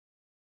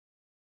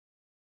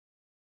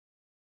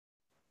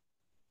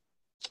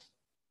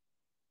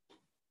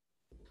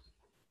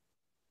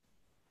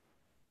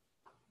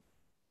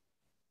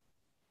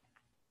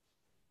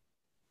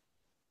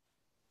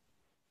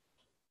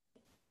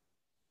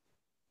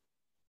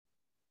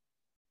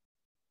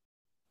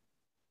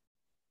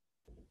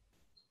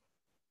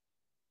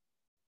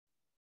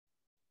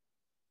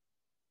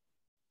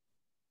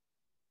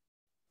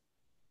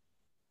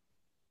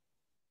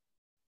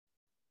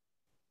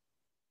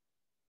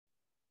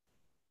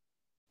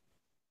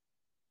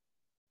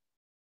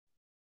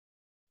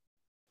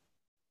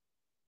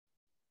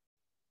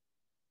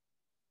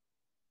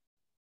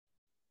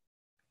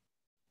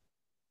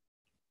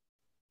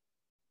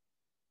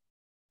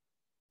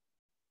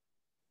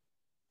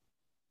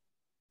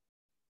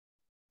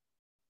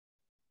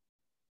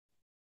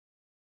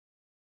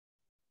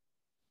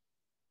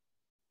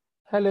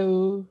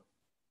Hello.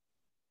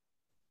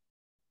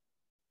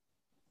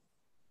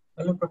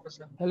 Hello,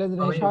 Professor. Hello,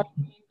 How are Dinesh. How are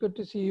you? you doing? Good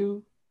to see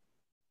you.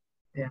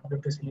 Yeah,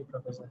 good to see you,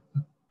 Professor.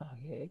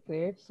 Okay,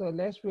 great. So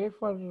let's wait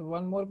for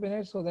 1 more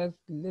minute so that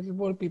little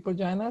more people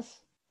join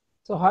us.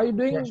 So how are you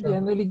Yeah, doing? sure.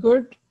 Generally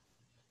good?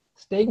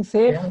 Staying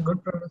safe? Yeah,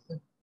 good, Professor. Yeah,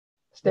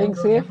 Staying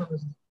good. Yeah, safe?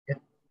 Professor. Yeah.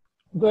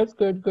 Good,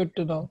 good, good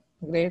to know.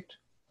 Great.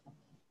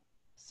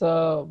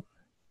 So,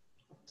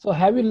 so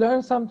have you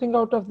learned something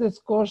out of this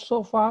course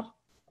so far?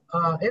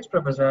 Yes,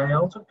 Professor. I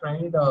also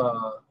tried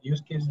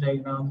use case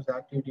diagrams,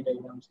 activity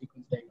diagrams,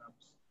 sequence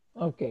diagrams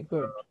Okay,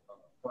 good.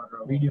 for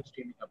video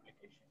streaming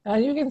application.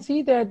 And you can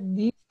see that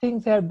these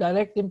things have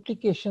direct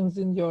implications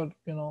in your,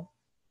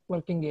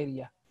 working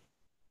area.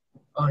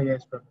 Oh,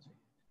 yes, Professor.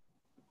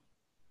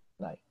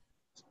 Right.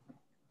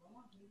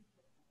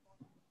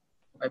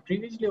 I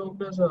previously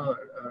worked as a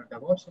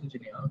DevOps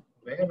engineer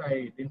where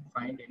I didn't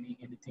find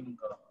anything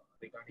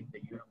regarding the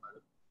UML.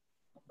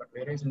 But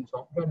whereas in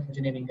software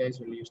engineering, guys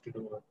will used to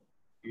do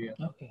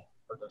UML Okay.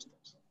 for those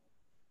things.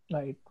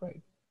 Right,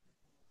 right.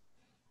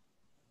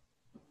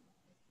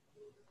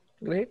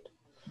 Great.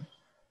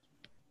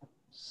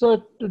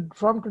 So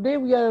from today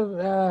we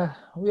are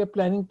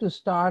planning to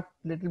start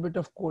little bit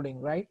of coding,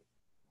 right?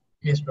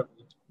 Yes,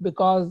 Professor.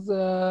 Because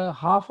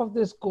half of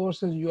this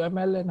course is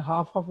UML and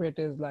half of it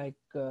is like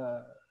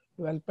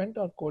development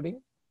or coding.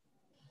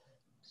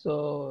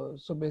 So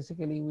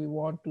basically we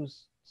want to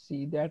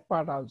see that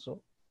part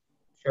also,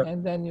 Sure.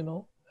 and then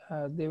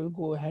they will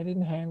go hand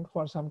in hand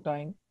for some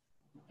time.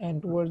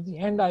 And towards the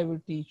end, I will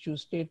teach you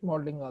state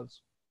modeling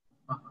also.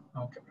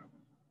 Okay,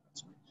 Professor.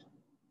 That's nice.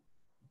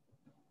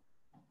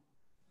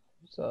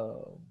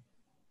 So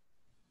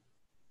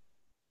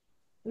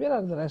where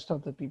are the rest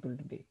of the people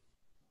today?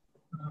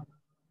 Uh,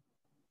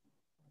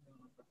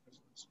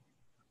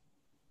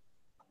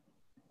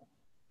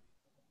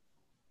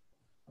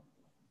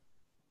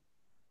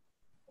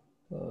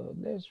 So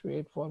let's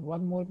wait for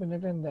 1 more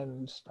minute and then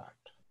we'll start.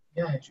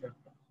 Yeah, sure.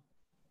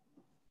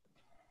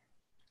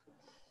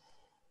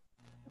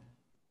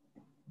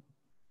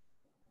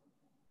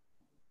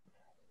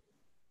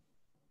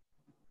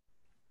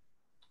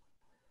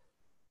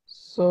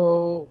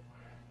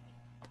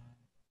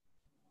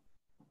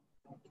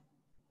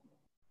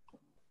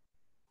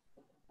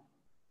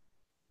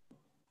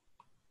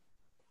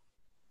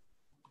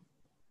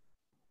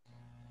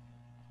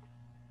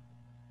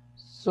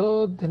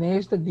 So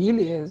Dinesh, the deal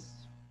is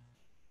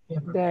Yeah,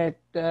 that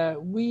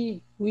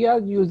we are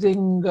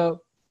using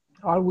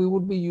or we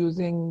would be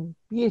using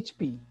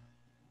PHP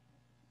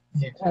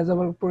yes, as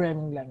our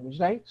programming language,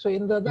 right? So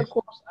in the other yes.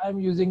 course, I'm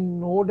using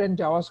Node and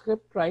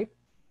JavaScript, right?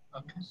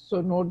 Okay.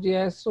 So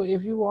Node.js. So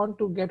if you want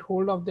to get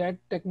hold of that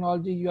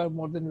technology, you are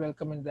more than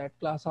welcome in that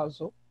class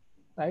also,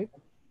 right?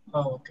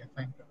 Oh, okay,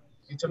 fine.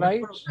 It's a web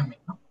Right? programming,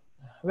 no?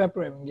 Web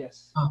programming,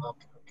 yes. Oh,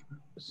 okay, okay,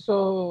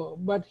 So,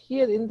 but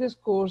here in this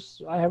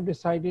course, I have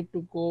decided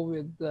to go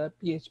with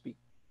PHP.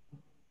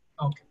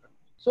 okay,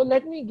 So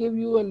let me give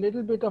you a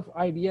little bit of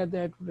idea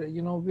that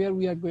where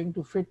we are going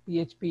to fit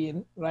PHP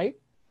in, right?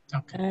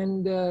 okay.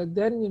 And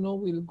then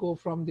we'll go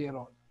from there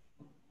on.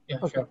 Yeah,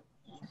 Okay. sure.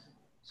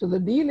 So the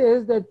deal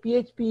is that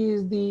PHP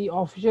is the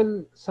official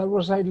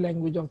server-side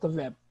language of the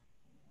web.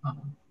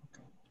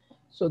 Okay.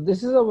 So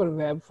this is our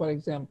web, for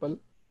example,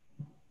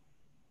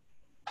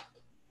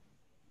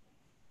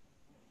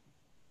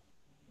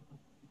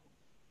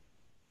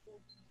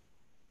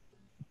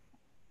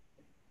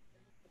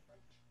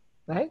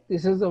 right?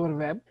 This is our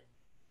web,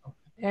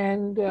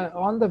 and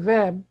on the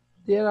web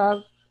there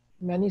are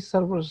many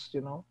servers,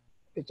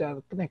 which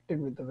are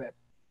connected with the web,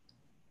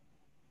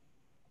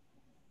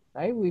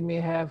 right? We may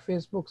have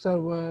Facebook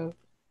server,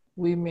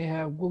 we may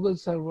have Google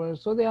server,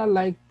 so they are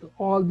like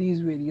all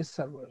these various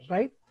servers,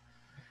 right?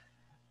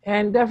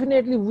 And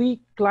definitely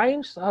we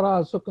clients are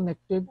also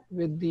connected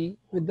with the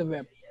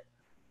web.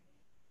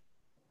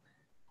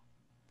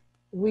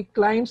 We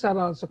clients are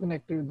also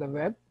connected with the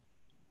web.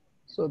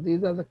 So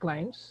these are the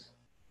clients.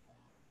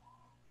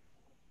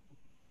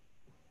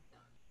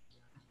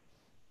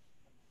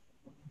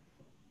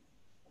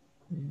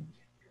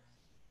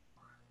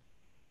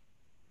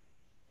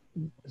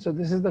 So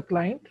this is the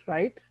client,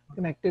 right?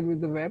 Connected with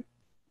the web.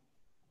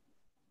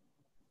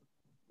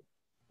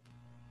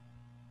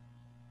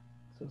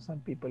 So some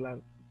people are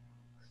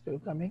still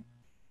coming.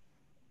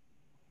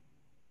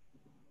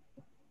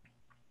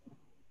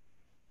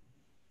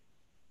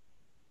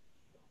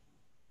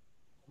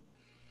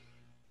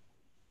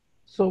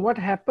 So what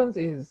happens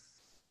is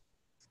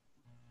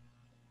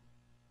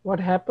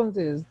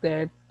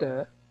that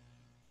the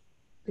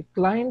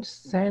client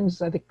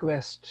sends a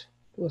request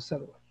to a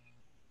server,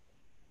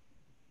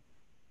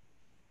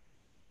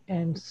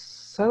 and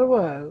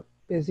server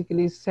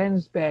basically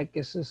sends back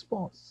its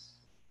response,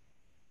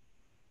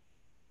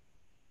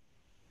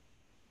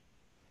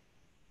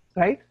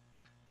 right?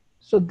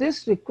 So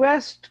this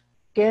request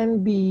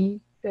can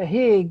be,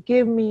 hey,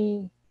 give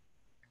me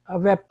a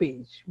web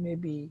page,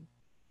 maybe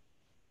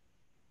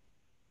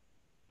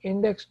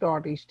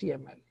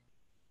index.html.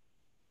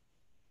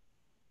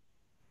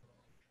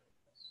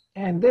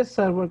 and this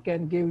server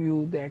can give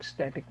you that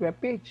static web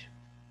page,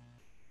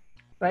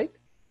 right?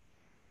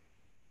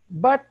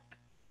 But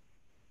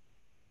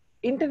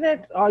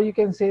internet, or you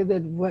can say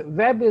that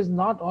web is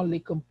not only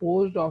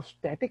composed of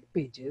static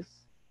pages,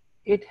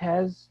 it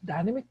has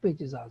dynamic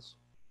pages also.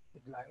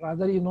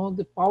 Rather,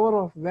 the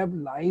power of web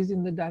lies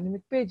in the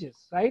dynamic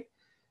pages, right?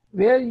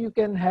 Where you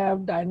can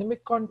have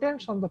dynamic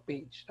contents on the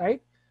page,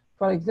 right?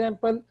 For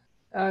example,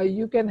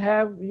 you can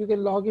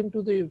log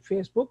into the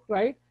Facebook,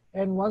 right?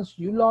 And once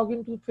you log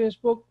into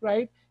Facebook,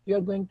 right, you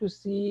are going to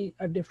see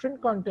a different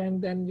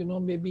content than,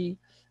 maybe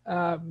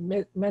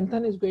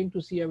Manthan is going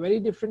to see a very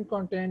different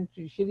content.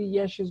 Shri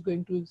Yash is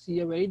going to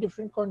see a very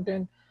different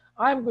content.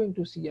 I'm going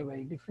to see a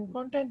very different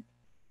content.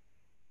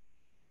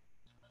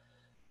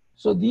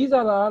 So these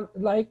are our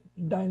like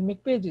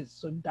dynamic pages.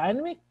 So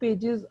dynamic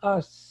pages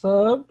are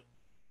served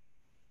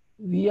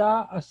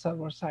via a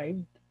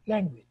server-side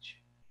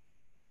language,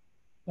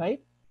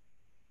 right?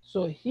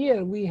 So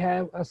here we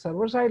have a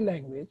server-side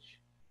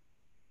language.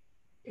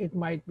 It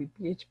might be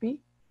PHP.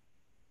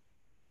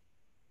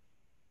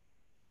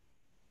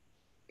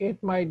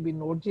 It might be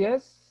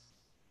Node.js.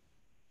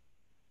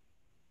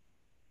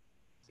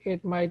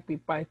 It might be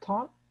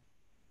Python,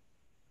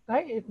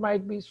 right? It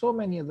might be so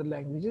many other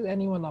languages,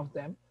 any one of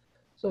them.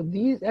 So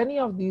any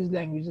of these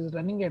languages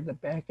running at the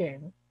back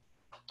end,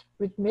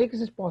 which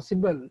makes it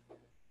possible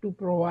to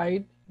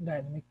provide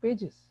dynamic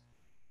pages,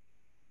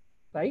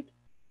 right?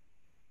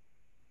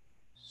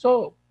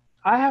 So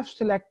I have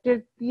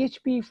selected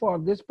PHP for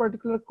this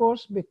particular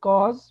course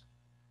because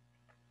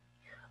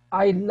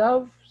I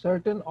love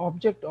certain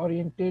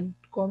object-oriented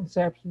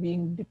concepts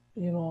being,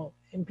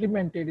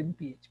 implemented in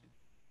PHP,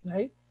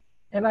 right?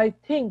 And I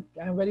think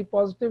I'm very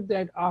positive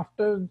that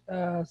after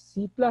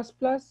C++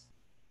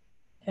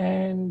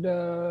 and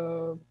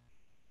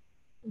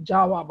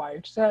Java by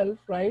itself,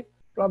 right?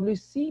 Probably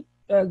PHP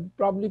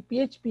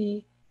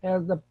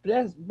has the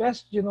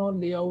best,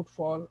 layout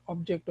for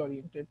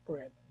object-oriented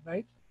programming,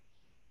 right?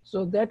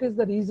 So that is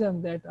the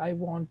reason that I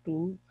want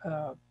to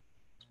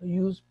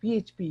use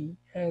PHP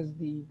as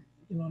the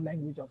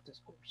language of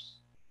this course.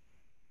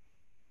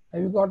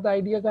 Have you got the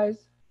idea,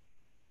 guys?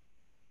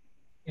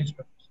 Yes,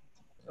 Professor.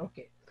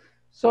 Okay.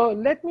 So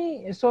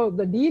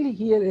the deal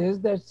here is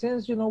that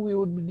since we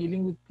would be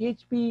dealing with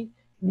PHP,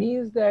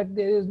 means that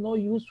there is no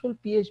useful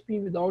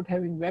PHP without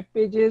having web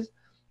pages.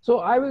 So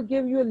I will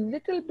give you a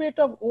little bit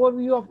of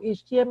overview of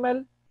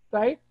HTML,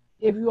 right?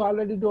 If you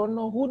already don't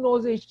know, who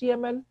knows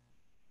HTML?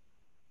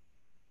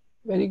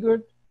 Very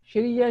good.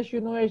 Shri, yes,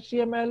 you know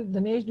HTML.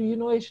 Dinesh, do you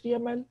know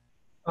HTML?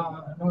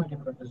 No idea,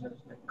 Professor.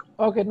 Like,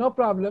 Okay, no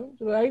problem,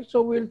 right?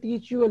 So we'll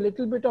teach you a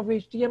little bit of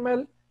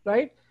HTML,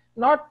 right?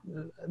 Not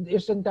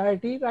its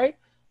entirety, right?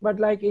 But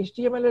like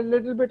HTML, a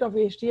little bit of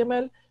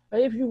HTML.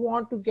 If you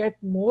want to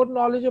get more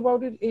knowledge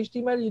about it,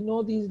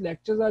 HTML, these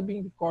lectures are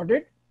being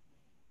recorded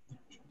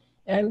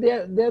and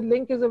their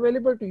link is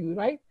available to you,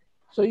 right?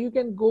 So you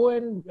can go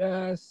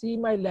and see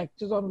my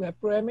lectures on web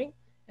programming,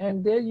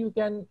 and there you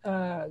can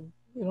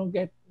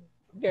get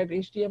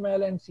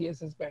HTML and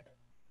CSS better,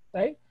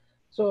 right?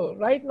 So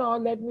right now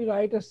let me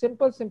write a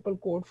simple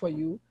code for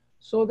you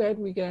so that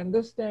we can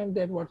understand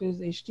that what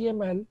is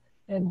HTML,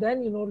 and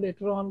then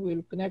later on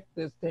we'll connect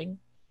this thing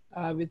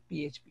with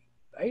PHP,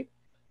 right?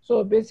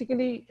 So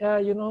basically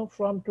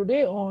from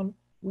today on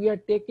we are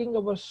taking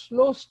our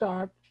slow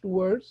start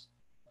towards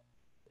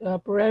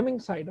programming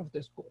side of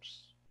this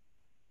course.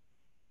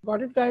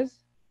 Got it,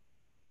 guys?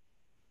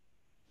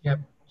 yeah.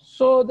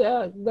 So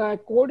the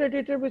code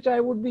editor which I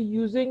would be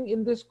using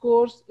in this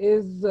course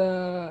is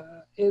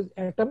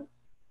Atom,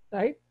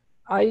 right?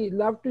 I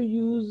love to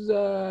use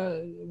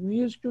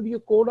Visual Studio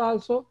Code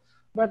also,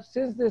 but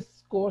since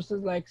this course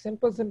is like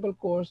simple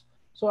course,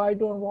 so I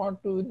don't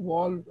want to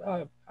involve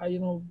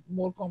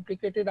more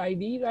complicated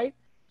IDE, right?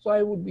 So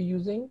I would be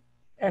using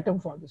Atom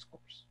for this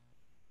course,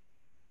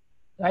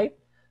 right?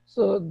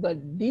 So the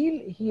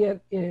deal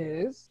here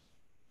is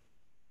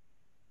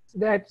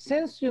that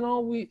since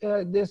we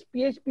this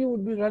PHP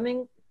would be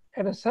running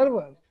at a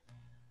server,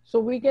 so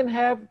we can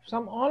have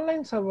some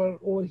online server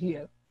over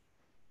here,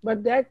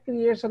 but that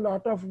creates a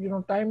lot of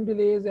time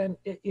delays and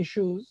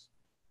issues.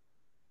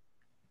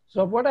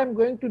 So what I'm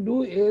going to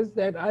do is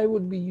that I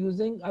would be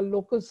using a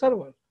local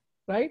server,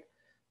 right?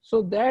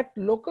 So that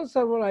local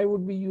server I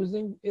would be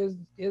using is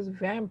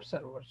VAMP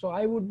server. So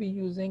I would be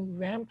using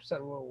VAMP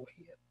server over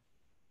here,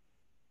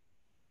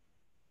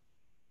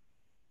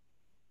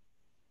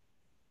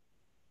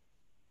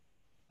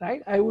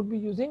 right? I would be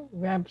using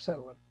VAMP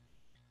server,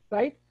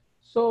 right?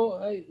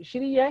 So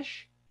Shri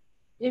Yash,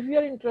 if you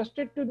are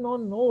interested to know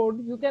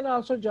Node, you can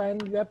also join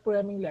web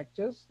programming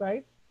lectures,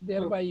 right? Okay.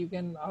 Thereby you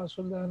can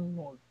also learn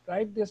Node,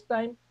 right? This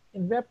time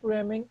in web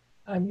programming,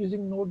 I'm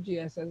using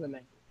Node.js as a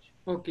language.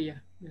 Okay, yeah.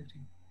 Yes.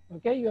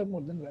 Okay, you are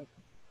more than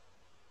welcome.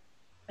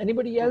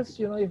 Anybody else,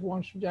 Okay. if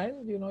wants to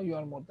join, you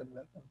are more than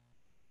welcome.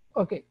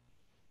 Okay,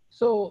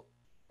 so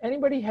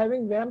anybody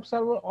having VAMP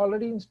server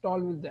already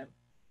installed with them?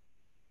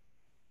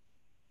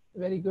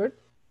 Very good.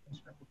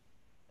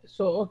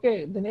 So,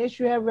 okay, Dinesh,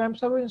 you have VAMP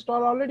server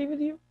installed already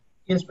with you?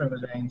 Yes,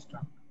 Professor, I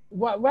installed.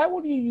 Why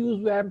would you use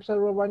WAMP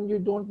server when you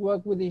don't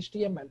work with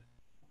HTML?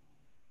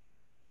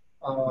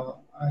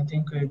 I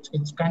think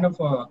it's kind of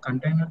a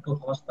container to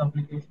host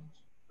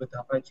applications with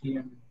Apache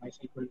and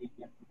MySQL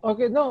DB.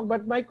 Okay, no,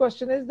 but my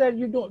question is that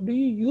you don't, do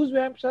you use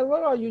WAMP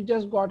server or you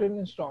just got it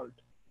installed?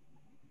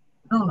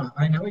 No,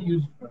 I never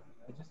used it.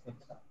 I just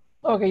installed.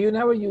 Okay, you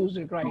never used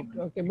it, right?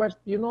 Okay, but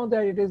you know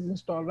that it is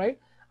installed, right?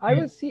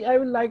 Yeah. I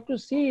will like to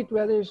see it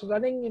whether it's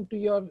running into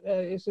your,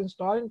 it's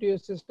installed into your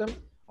system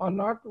or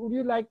not. Would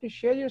you like to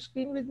share your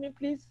screen with me,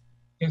 please?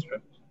 Yes, sir.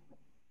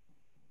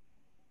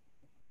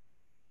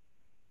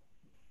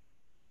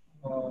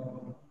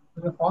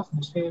 The fast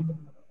disabled.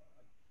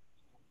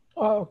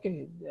 Oh,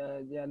 okay.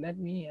 Yeah, let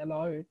me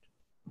allow it.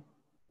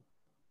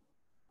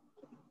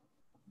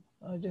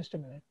 Just a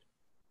minute.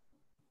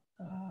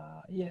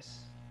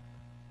 Yes.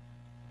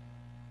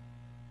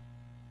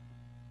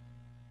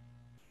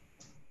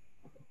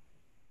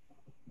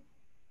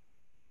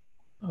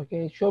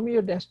 Okay, show me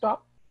your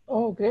desktop.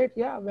 Oh, great.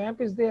 Yeah,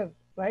 WAMP is there,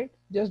 right?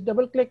 Just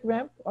double click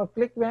WAMP or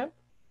click WAMP.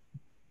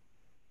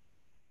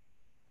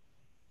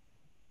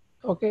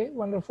 Okay,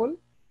 wonderful.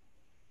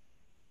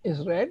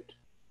 Is red.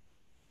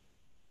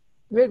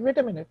 Wait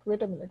a minute.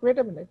 Wait a minute. Wait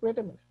a minute. Wait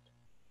a minute.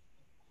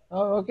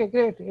 Oh, okay,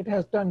 great. It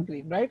has turned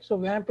green, right? So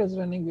WAMP is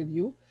running with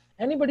you.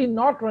 Anybody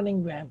not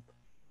running WAMP?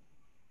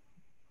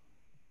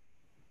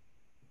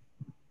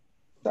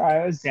 So I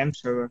have XAMPP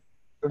server.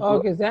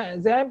 Okay,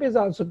 XAMPP is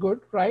also good,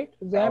 right?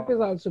 XAMPP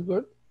is also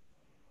good.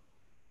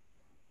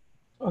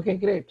 Okay,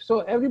 great.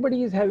 So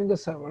everybody is having a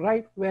server,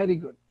 right? Very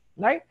good,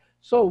 right?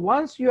 So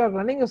once you are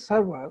running a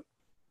server,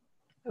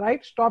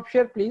 right? Stop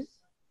share, please.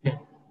 Yeah.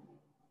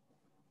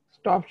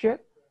 Stop share.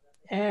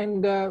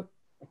 And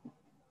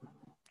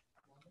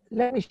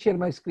let me share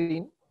my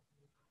screen.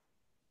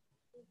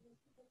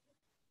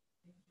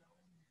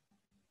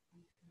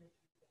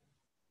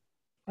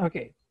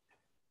 Okay,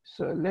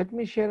 so let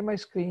me share my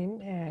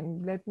screen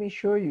and let me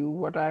show you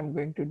what I'm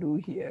going to do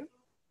here.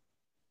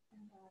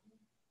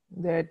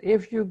 That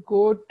if you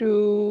go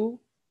to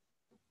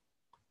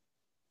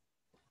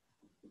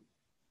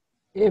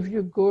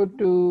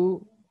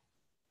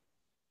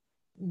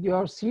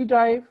your C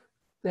drive,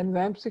 then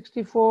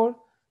WAMP64,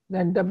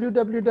 then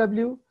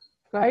www,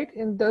 right?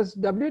 In this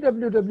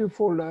www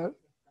folder,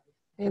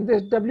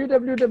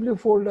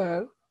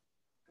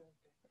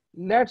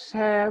 let's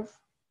have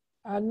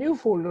a new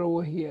folder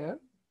over here,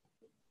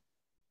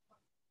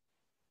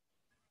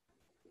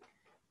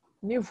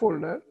 new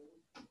folder,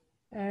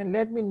 and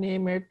let me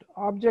name it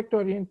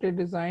Object-Oriented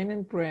Design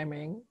and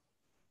Programming,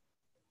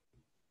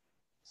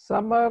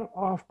 Summer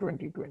of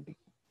 2020,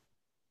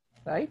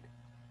 right?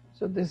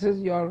 So this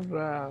is your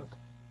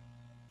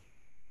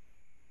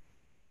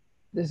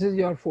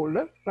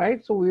folder,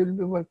 right? So we will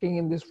be working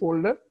in this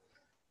folder,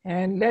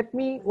 and let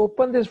me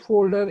open this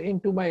folder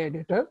into my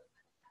editor.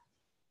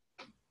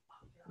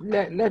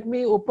 Let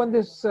me open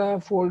this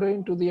folder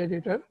into the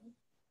editor.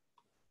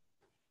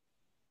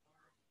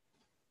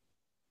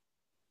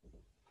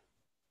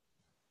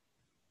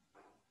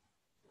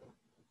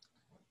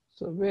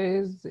 So where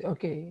is,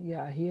 okay,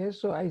 yeah, here.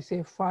 So I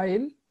say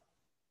file,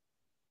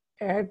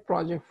 add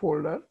project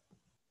folder,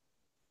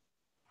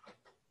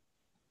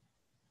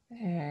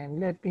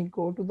 and let me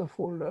go to the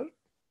folder.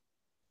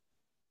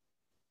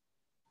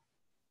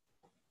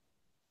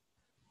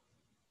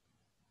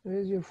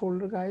 Where's your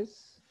folder,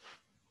 guys?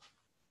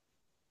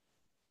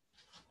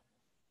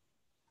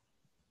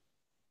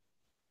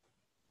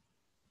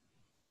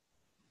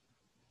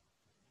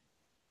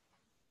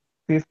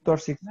 Fifth or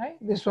sixth. Right,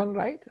 this one,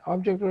 right?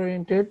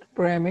 Object-oriented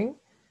programming,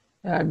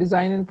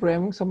 design and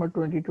programming, summer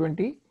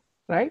 2020,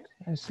 right?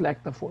 And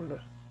select the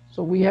folder.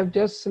 So we have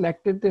just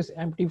selected this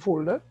empty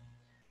folder.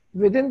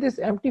 Within this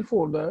empty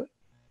folder,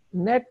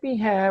 let me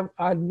have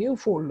a new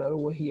folder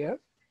over here.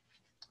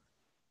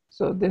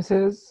 So this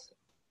is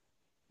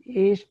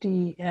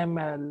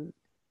HTML,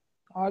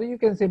 or you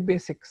can say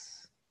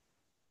basics.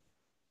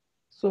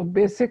 So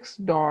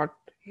basics.html,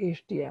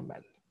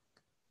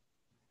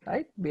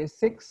 right?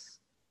 Basics.basicss,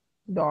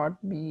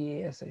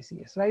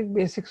 right?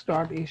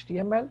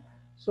 Basics.html.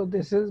 So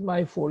this is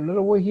my folder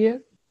over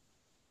here,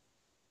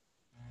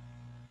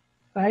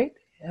 right?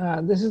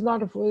 This is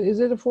not a, is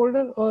it a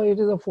folder or it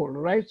is a folder,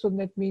 right? So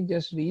let me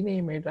just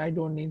rename it. I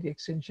don't need the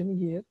extension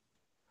here.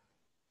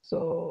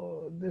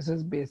 So this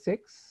is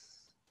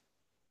basics,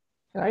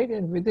 right?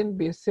 And within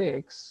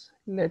basics,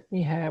 let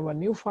me have a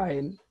new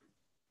file.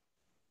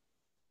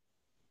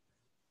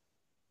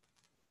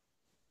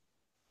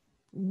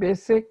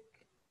 Basic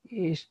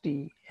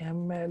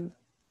HTML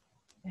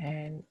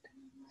and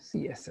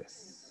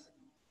CSS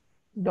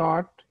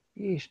dot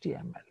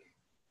HTML,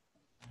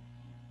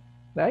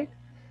 right?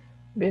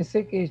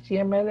 Basic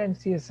HTML and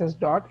CSS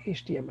dot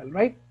HTML,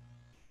 right?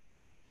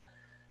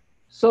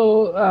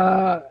 So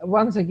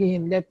once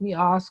again, let me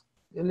ask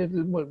a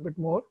little bit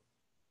more.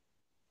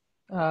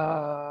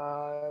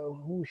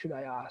 Who should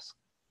I ask?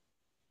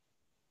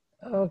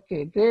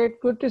 Okay, great.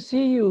 Good to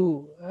see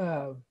you.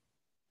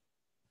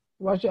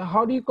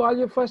 How do you call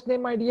your first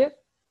name, my dear?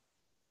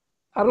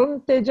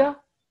 Arun Teja?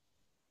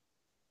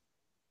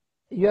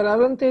 You're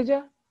Arun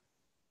Teja?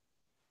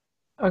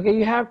 Okay,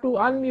 you have to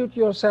unmute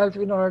yourself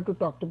in order to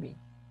talk to me.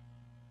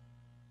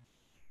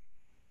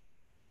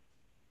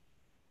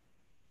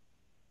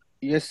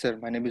 Yes, sir.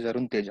 My name is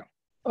Arun Teja.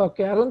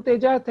 Okay, Arun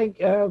Teja,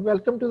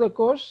 welcome to the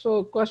course.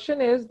 So question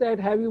is that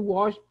have you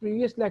watched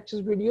previous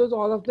lectures videos,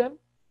 all of them?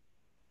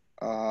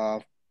 Uh,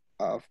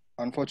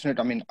 Unfortunate.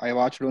 I mean, I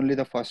watched only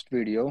the first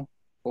video.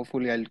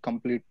 Hopefully, I'll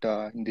complete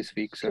in this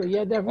week, So sir. yeah,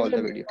 All the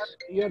definitely videos.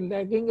 you're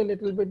lagging a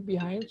little bit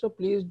behind. So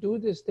please do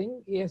this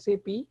thing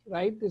ASAP,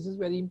 right? This is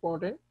very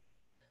important.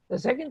 The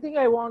second thing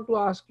I want to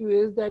ask you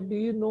is that do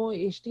you know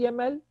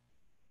HTML?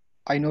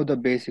 I know the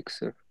basics,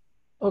 sir.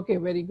 Okay,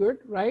 very good,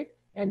 right?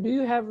 And do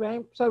you have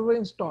WAMP server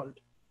installed?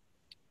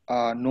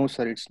 No,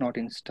 sir. It's not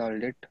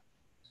installed yet.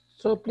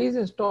 So please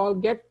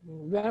get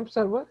WAMP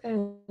server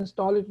and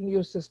install it in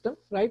your system,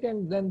 right?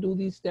 And then do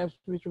these steps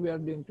which we are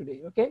doing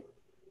today, okay?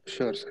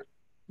 Sure, sir.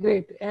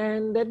 Great.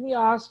 And let me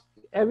ask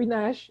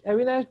Avinash.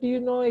 Avinash, do you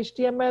know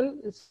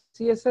HTML,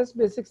 CSS,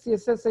 basic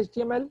CSS,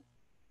 HTML?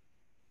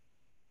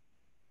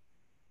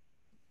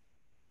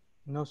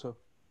 No, sir.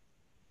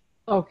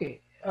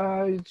 Okay.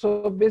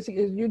 So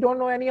basically, you don't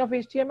know any of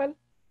HTML?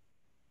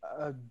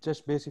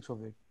 Just basics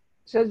of it.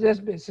 So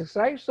just basics,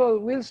 right? So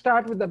we'll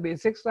start with the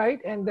basics, right?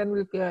 And then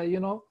we'll,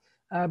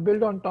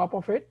 build on top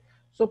of it.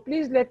 So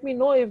please let me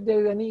know if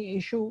there is any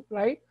issue,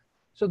 right?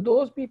 So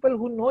those people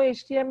who know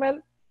HTML,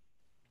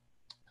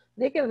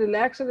 they can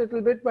relax a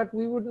little bit, but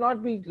we would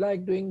not be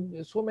like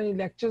doing so many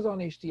lectures on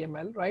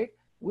HTML, right?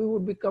 We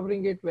would be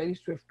covering it very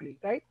swiftly,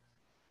 right?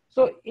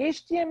 So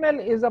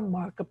HTML is a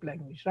markup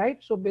language, right?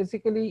 So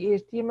basically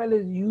HTML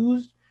is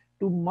used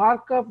to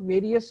mark up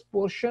various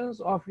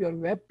portions of your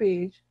web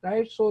page,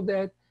 right? So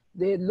that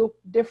they look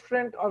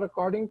different or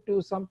according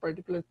to some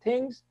particular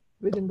things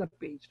within the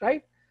page,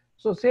 right?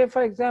 So say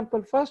for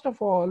example, first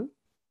of all,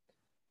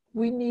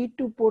 we need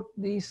to put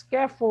the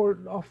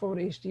scaffold of our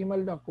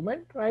HTML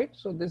document, right?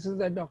 So this is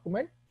the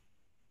document.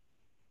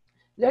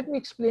 Let me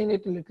explain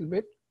it a little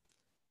bit.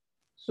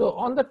 So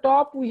on the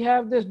top, we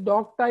have this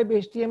doc type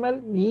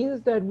HTML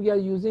means that we are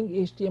using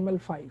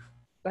HTML5,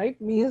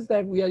 right? Means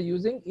that we are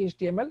using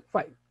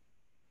HTML5.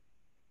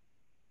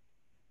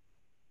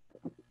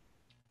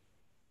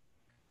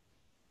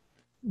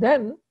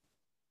 Then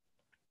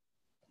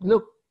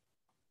look,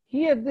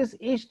 here this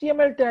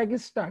HTML tag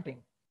is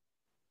starting.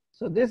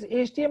 So this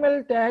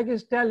HTML tag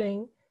is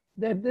telling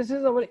that this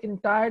is our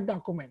entire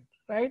document,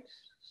 right?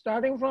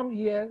 Starting from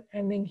here,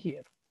 ending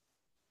here.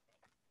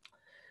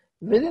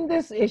 Within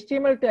this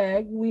HTML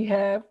tag, we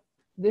have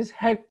this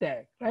head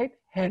tag, right?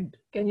 Head,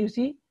 can you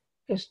see?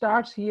 It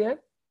starts here,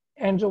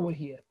 ends over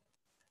here.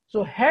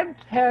 So head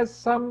has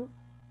some,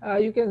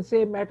 you can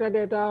say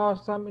metadata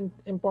or some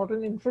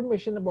important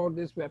information about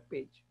this web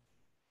page.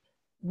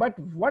 But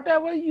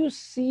whatever you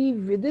see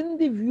within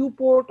the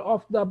viewport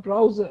of the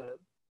browser,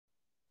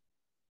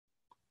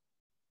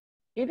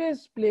 it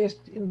is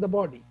placed in the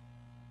body,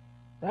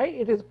 right?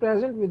 It is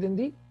present within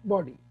the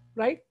body,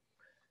 right?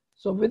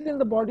 So within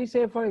the body,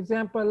 say for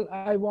example,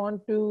 I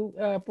want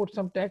to put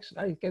some text.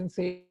 I can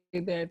say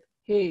that,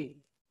 hey,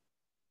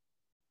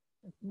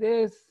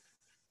 this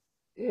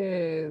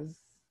is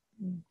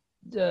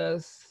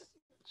just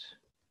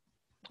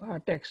a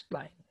text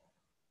line,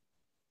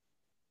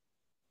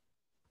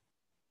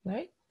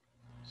 right?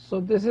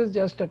 So this is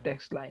just a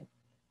text line.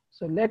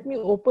 So let me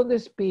open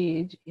this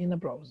page in a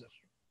browser.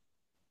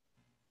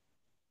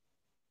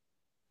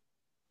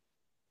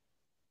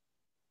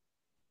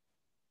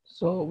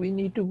 So we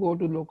need to go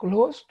to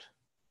localhost,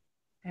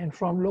 and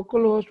from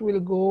localhost we'll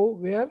go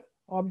where?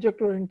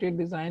 Object-oriented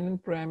design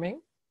and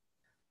programming,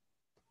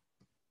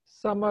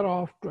 summer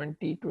of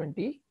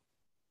 2020,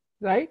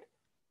 right?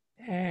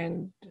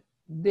 And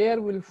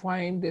there we'll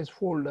find this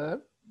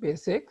folder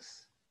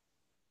basics,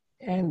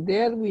 and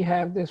there we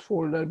have this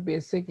folder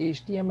basic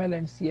HTML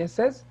and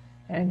CSS,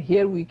 and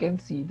here we can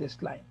see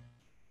this line.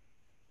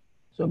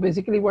 So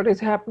basically what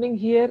is happening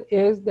here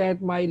is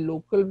that my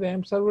local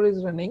WAMP server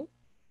is running,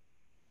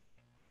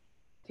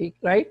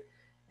 right?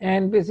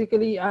 And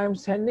basically I'm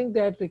sending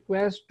that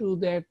request to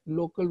that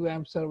local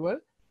WAMP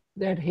server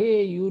that,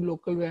 hey, you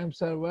local WAMP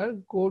server,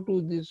 go to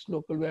this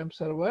local WAMP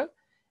server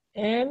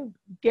and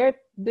get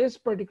this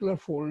particular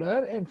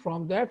folder, and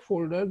from that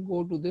folder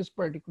go to this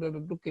particular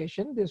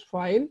location, this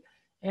file,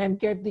 and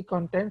get the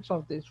contents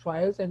of these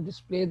files and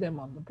display them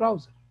on the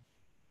browser.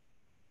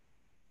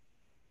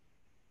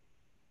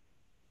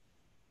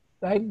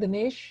 Right,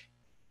 Dinesh?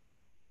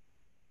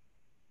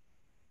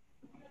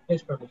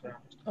 Yes, Professor.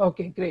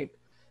 Okay, great.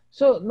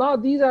 So now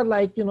these are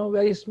like,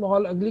 very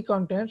small, ugly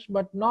contents.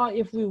 But now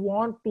if we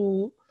want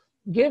to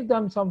give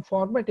them some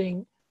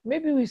formatting,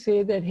 maybe we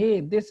say that, hey,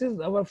 this is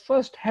our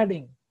first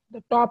heading,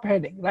 the top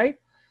heading, right?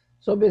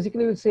 So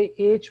basically we'll say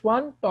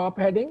H1 top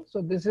heading.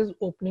 So this is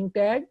opening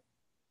tag.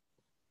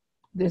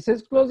 This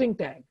is closing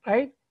tag,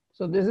 right?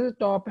 So this is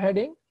top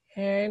heading,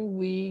 and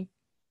we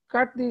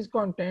cut these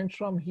contents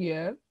from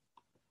here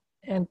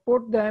and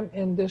put them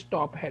in this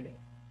top heading,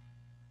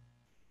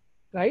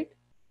 right?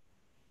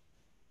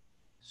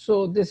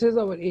 So this is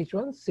our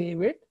H1,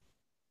 save it.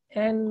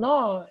 And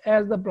now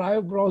as the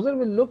browser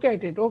will look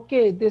at it,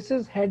 okay, this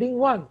is heading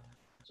 1.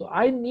 So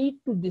I need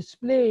to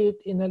display it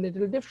in a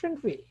little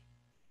different way,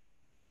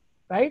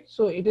 right?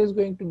 So it is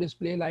going to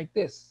display like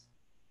this,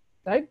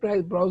 right?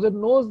 Browser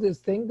knows this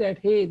thing that,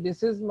 hey,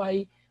 this is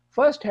my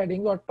first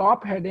heading or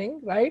top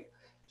heading, right?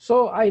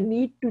 So I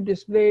need to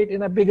display it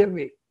in a bigger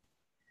way.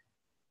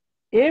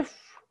 If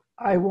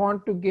I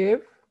want to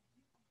give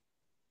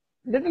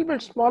little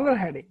bit smaller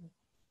heading,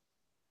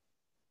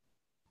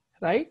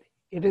 right?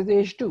 It is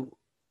H2.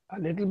 A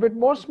little bit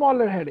more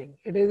smaller heading,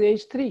 it is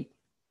H3.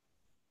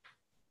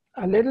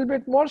 A little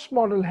bit more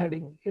smaller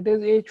heading, it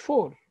is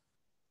H4.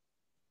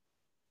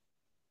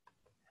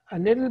 A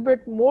little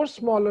bit more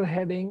smaller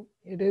heading,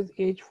 it is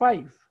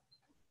H5.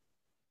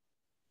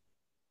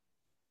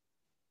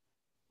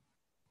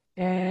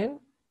 And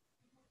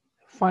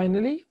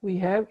finally, we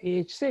have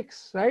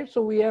H6, right?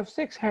 So we have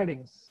 6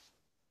 headings,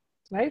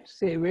 right?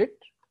 Save it,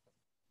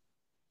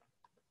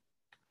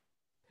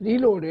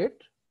 reload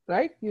it,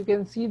 right? You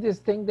can see this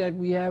thing that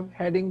we have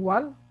heading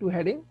 1 to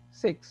heading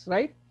 6,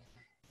 right?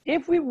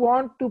 If we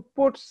want to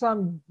put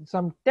some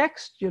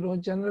text,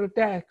 general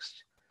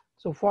text,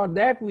 so for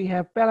that we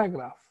have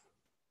paragraph.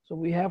 So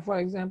we have, for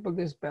example,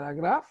 this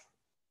paragraph,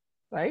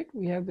 right?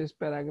 We have this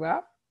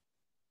paragraph.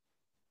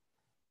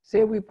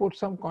 Say we put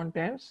some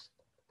contents.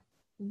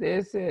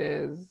 This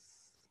is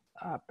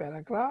a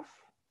paragraph.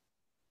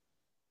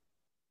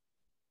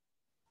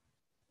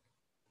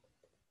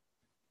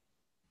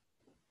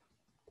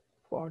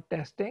 For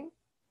testing.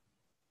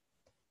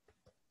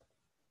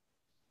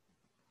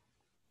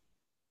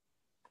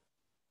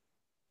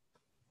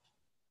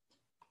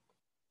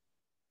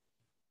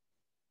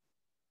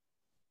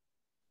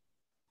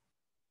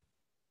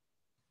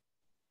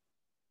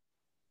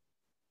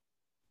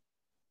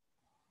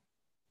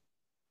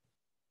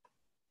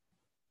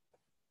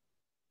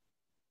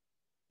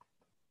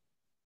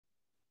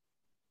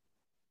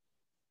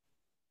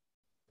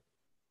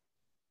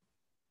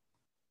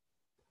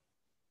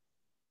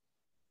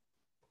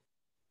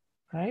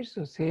 Right,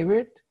 so save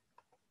it,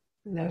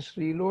 let's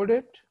reload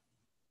it.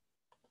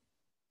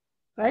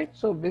 Right,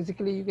 so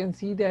basically you can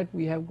see that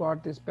we have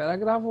got this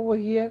paragraph over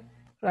here,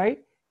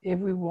 right? If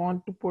we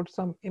want to put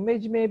some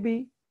image,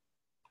 maybe,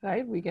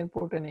 right, we can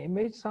put an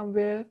image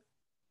somewhere,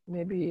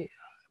 maybe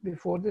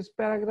before this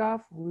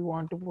paragraph we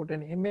want to put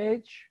an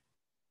image,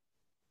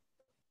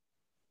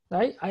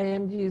 right?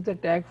 img is the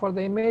tag for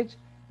the image.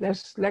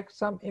 Let's select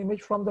some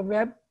image from the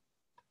web.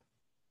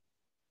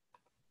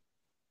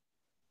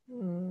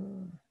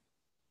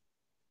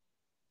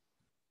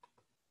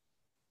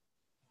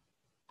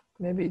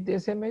 Maybe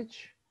this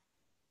image.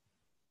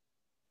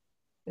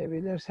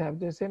 Maybe let's have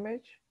this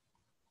image.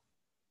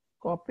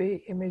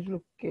 Copy image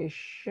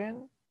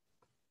location,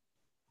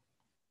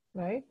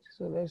 right?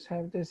 So let's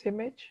have this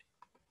image.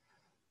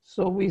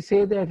 So we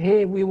say that,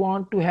 hey, we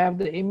want to have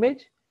the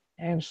image,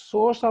 and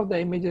source of the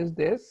image is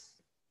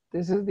this.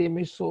 This is the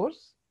image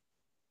source.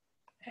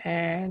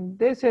 And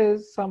this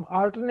is some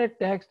alternate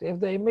text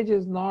if the image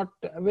is not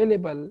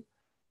available,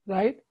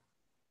 right?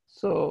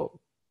 So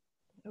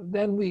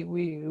then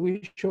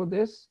we show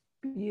this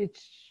PHP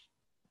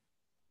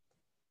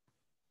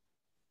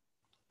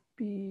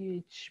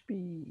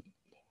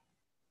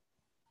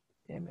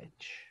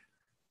image.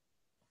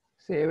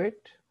 Save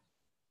it.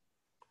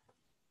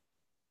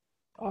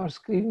 Our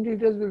screen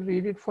readers will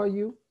read it for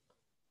you.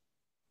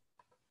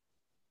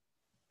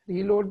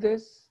 Reload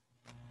this,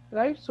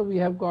 right? So we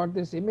have got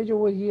this image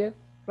over here,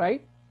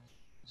 right?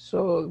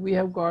 So we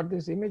have got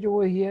this image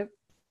over here.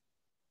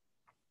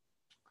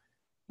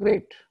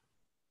 Great.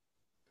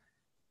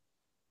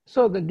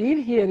 So the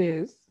deal here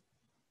is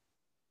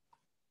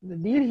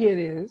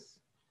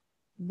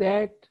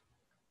that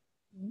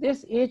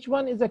this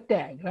H1 is a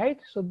tag, right?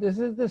 So this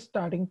is the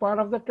starting part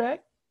of the tag.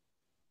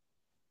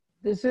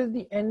 This is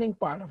the ending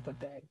part of the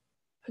tag.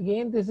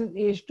 Again, this is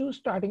H2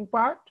 starting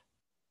part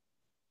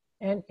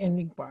and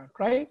ending part,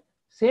 right?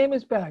 Same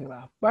as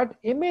paragraph, but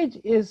image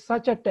is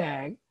such a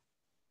tag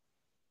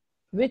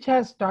which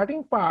has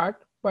starting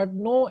part but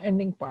no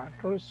ending part.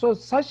 So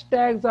such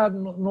tags are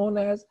known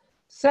as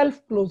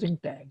self-closing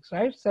tags,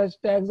 right? Such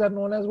tags are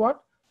known as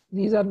what?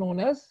 These are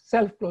known as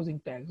self-closing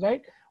tags,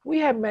 right? We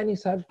have many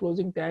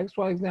self-closing tags.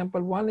 For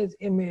example, one is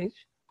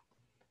image.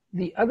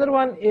 The other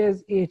one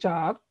is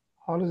HR,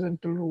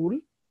 horizontal rule.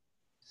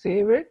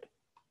 Save it.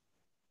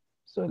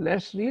 So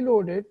let's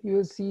reload it. You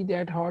will see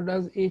that how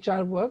does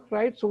HR work,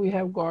 right? So we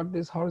have got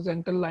this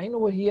horizontal line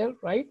over here,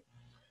 right?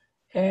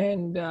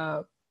 And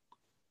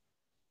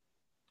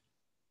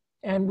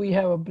we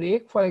have a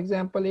break. For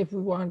example, if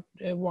we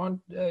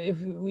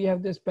if we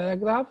have this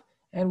paragraph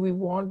and we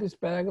want this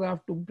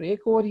paragraph to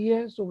break over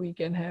here, so we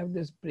can have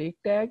this break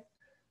tag,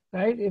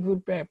 right? If we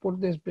put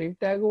this break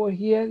tag over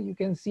here, you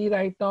can see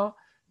right now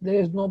there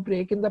is no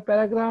break in the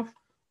paragraph.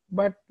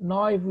 But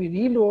now if we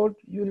reload,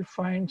 you'll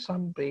find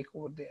some break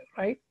over there,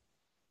 right?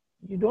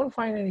 You don't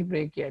find any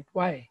break yet.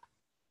 Why?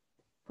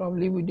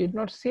 Probably we did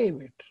not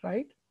save it,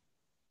 right?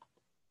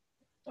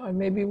 Or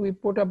maybe we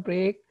put a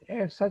break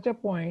at such a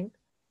point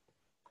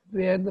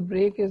where the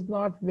break is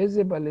not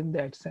visible in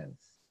that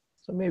sense.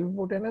 So maybe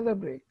put another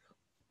break.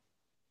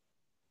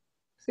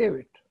 Save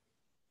it.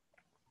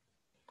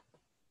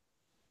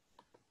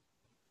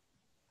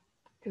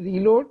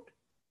 Reload,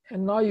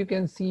 and now you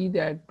can see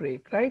that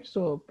break, right?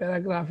 So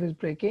paragraph is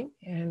breaking,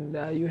 and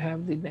you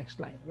have the next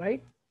line,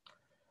 right?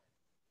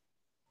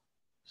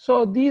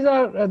 So these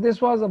are,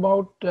 this was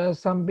about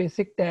some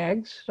basic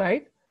tags,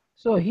 right?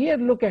 So here,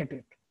 look at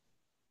it.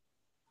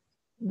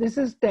 This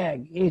is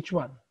tag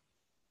H1,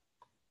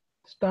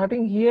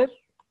 starting here,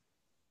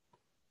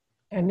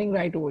 ending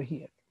right over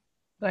here,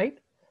 right?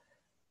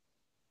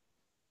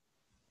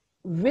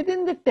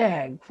 Within the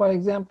tag, for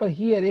example,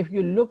 here, if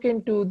you look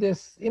into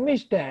this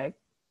image tag,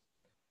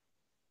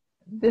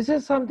 this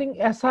is something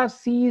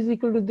src is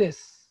equal to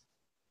this.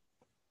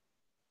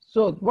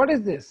 So what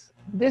is this?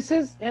 This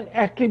is an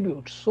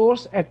attribute,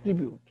 source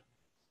attribute.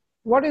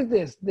 What is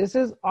this? This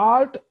is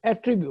alt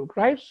attribute,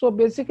 right? So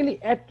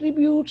basically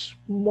attributes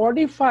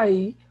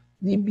modify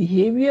the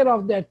behavior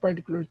of that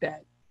particular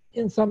tag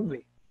in some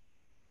way,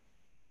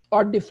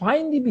 or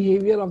define the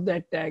behavior of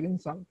that tag in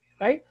some way,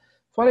 right?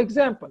 For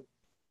example,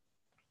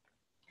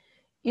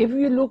 if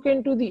you look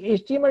into the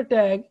HTML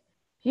tag,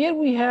 here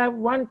we have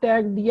one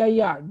tag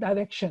dir,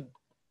 direction,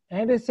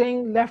 and it's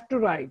saying left to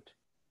right.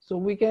 So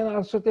we can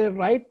also say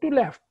right to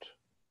left.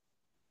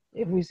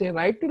 If we say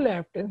right to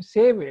left and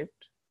save it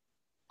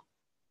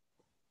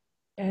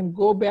and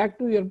go back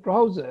to your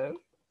browser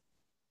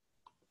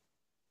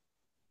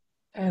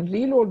and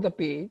reload the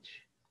page,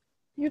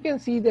 you can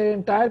see the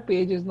entire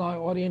page is now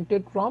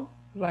oriented from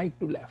right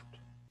to left,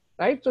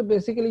 right? So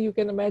basically you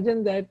can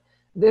imagine that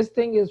this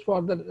thing is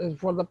for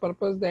the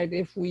purpose that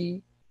if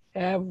we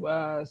have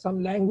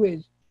some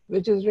language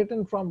which is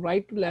written from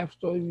right to left,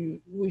 so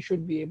we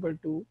should be able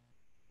to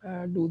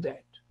do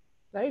that,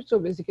 right? So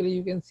basically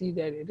you can see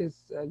that it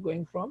is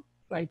going from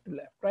right to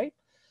left, right?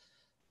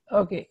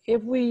 Okay,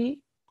 if we,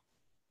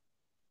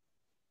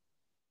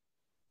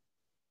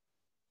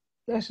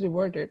 let's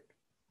revert it,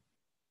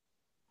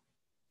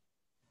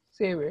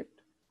 save it,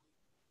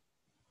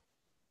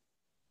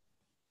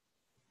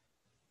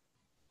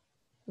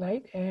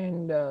 right?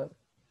 And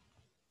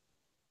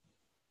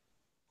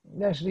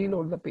let's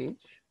reload the page.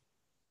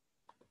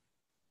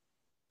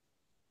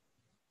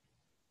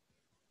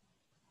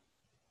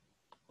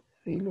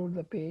 Reload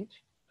the page,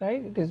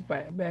 right? It is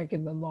back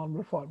in the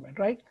normal format,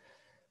 right?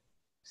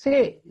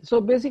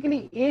 So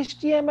basically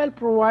HTML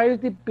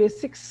provides the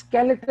basic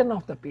skeleton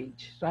of the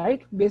page,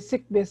 right?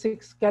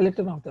 Basic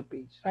skeleton of the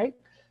page, right?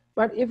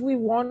 But if we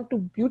want to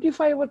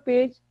beautify our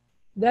page,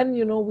 then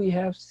we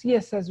have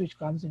CSS which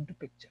comes into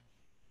picture,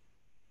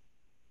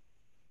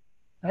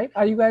 right?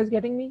 Are you guys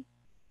getting me?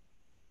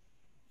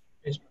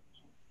 Yes.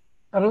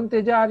 Arun,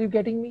 Teja, are you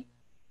getting me?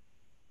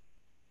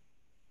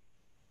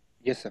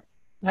 Yes, sir.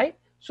 Right?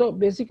 So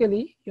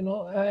basically,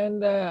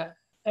 and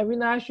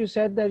Avinash, you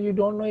said that you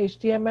don't know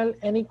HTML.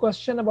 Any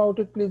question about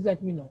it, please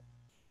let me know.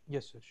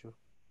 Yes, sir, sure.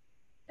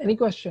 Any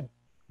question?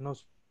 No,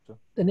 sir.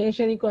 Dinesh,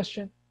 any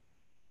question?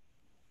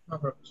 No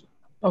problem, sir.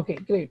 Okay,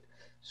 great.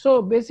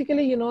 So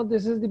basically,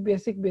 this is the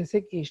basic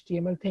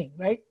HTML thing,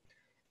 right?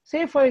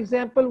 Say, for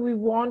example, we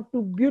want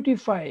to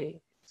beautify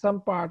some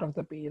part of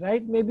the page,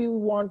 right? Maybe we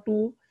want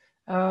to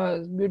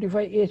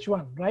beautify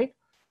H1, right?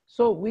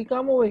 So we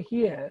come over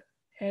here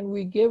and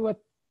we give a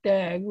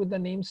tag with the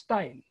name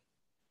style.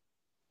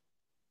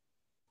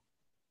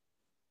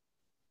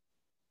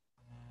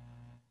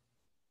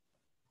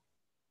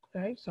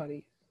 Right,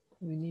 sorry,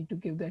 we need to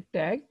give that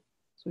tag.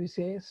 So we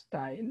say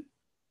style,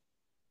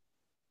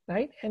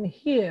 right? And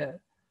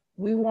here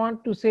we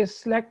want to say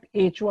select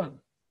H1,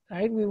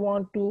 right? We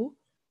want to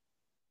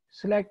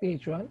select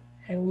H1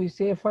 and we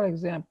say, for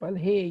example,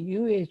 hey,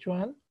 you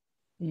H1,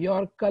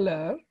 your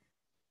color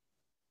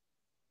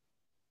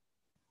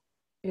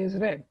is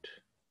red.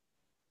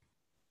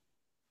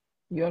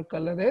 Your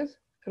color is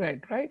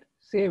red, right?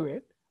 Save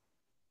it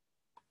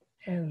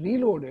and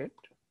reload it.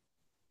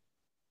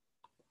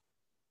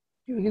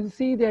 You can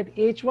see that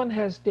H1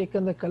 has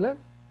taken the color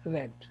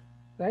red,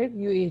 right?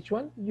 You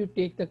H1, you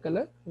take the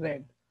color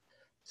red.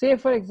 Say,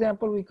 for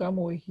example, we come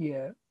over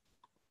here.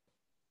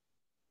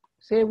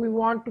 Say we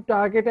want to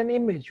target an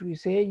image. We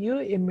say you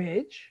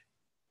image,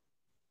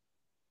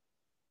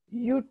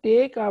 you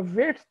take a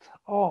width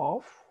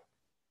of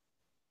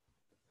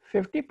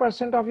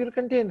 50% of your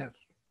container,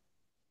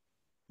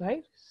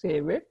 right?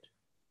 Save it.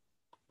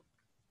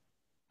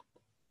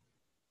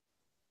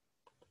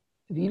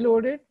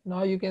 Reload it.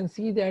 Now you can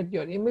see that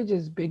your image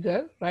is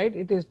bigger, right?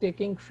 It is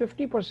taking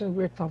 50%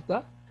 width of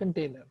the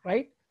container,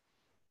 right?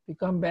 We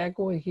come back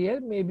over here.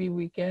 Maybe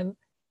we can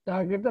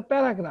target the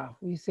paragraph.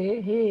 We say,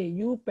 hey,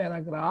 you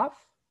paragraph,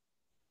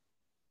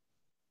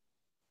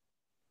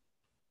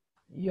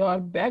 your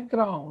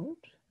background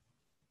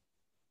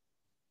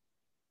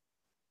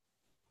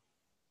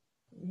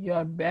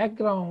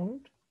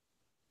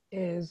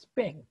is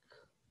pink.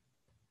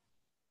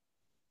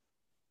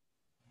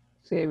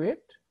 Save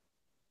it,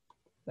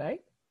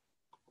 right?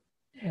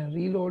 And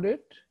reload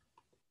it.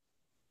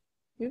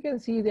 You can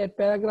see that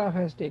paragraph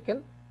has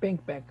taken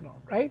pink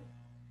background, right?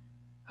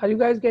 Are you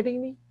guys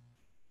getting me?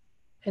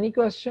 Any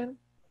question?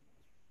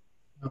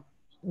 No.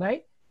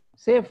 Right?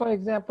 Say for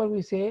example,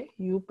 we say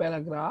you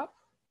paragraph,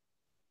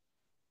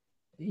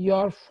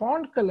 your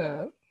font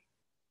color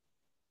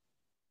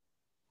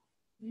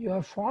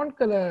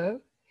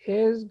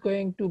is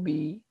going to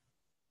be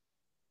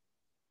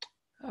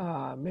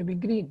maybe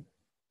green,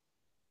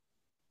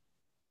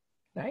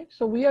 right?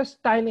 So we are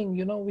styling,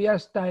 we are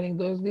styling.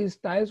 These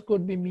styles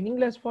could be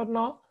meaningless for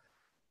now,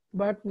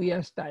 but we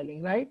are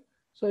styling, right?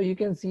 So you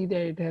can see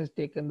that it has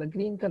taken the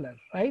green color,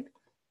 right?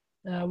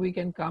 We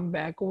can come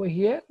back over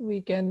here.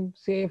 We can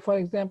say, for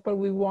example,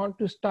 we want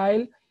to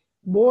style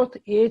both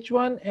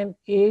H1 and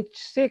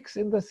H6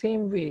 in the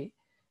same way,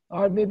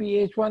 or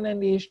maybe H1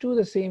 and H2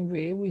 the same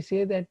way. We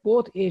say that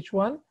both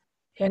H1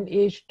 and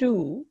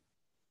H2,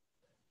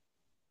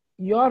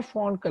 your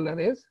font color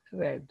is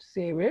red.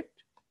 Save it.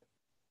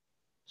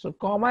 So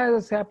comma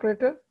is a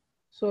separator.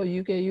 So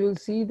you'll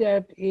see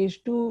that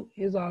H2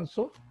 is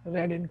also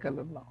red in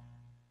color now,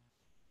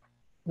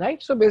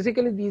 right? So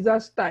basically these are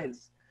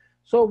styles.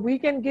 So we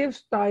can give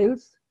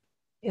styles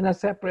in the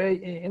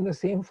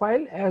same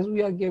file as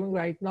we are giving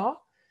right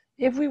now.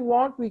 If we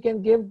want, we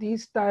can give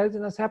these styles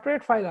in a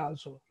separate file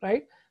also,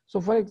 right?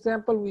 So for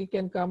example, we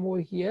can come over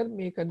here,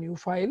 make a new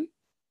file.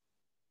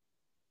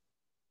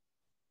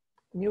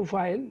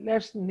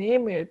 Let's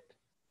name it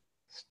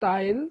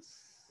styles.css.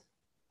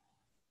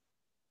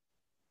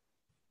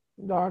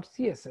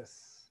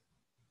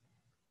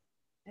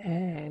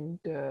 And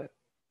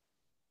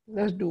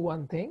let's do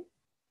one thing.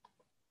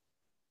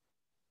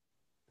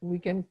 We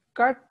can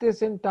cut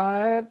this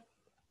entire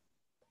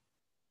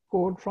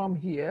code from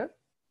here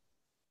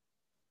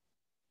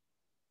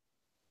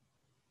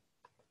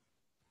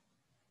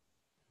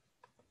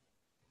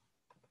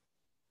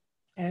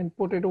and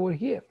put it over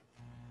here,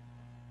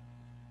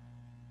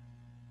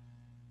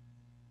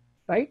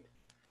 right?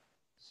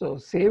 So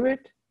save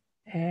it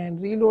and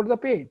reload the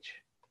page.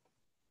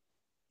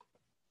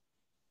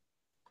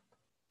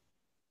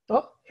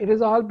 Oh, it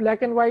is all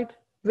black and white.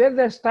 Where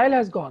the style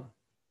has gone?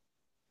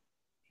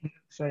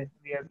 Sorry,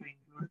 we have to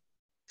include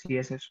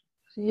CSS.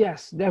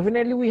 Yes,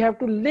 definitely we have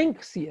to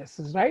link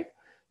CSS, right?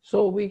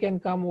 So we can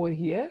come over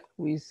here.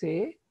 We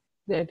say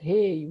that,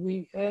 hey,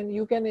 and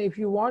you can, if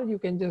you want, you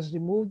can just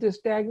remove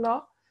this tag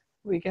now.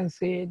 We can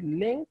say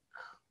link.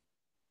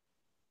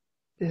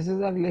 This is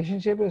a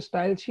relationship with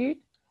style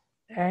sheet,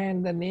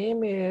 and the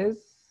name is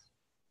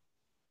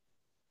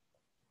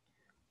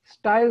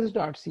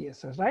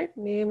styles.css, right?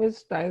 Name is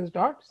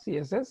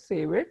styles.css.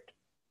 Save it.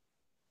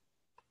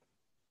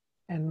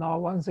 And now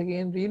once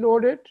again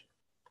reload it.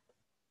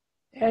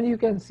 And you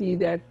can see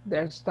that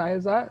that style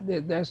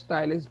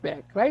is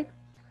back, right?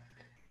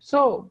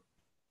 So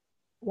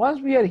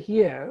once we are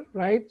here,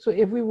 right? So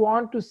if we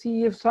want to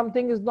see if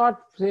something is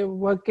not, say,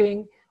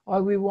 working,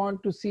 or we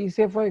want to see,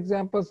 say for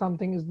example,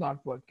 something is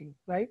not working,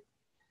 right?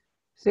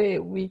 Say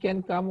we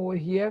can come over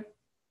here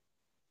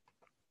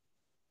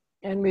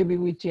and maybe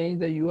we change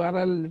the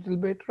URL a little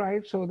bit,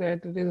 right? So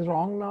that it is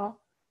wrong now,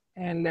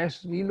 and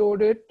let's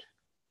reload it.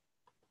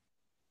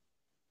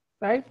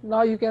 Right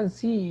now you can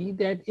see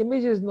that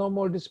image is no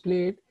more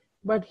displayed,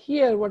 but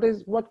here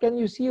what can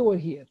you see over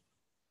here?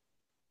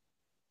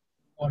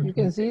 You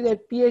can see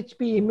that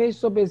PHP image.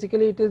 So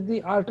basically it is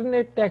the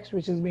alternate text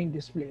which is being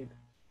displayed.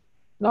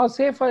 Now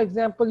say for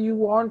example you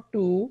want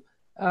to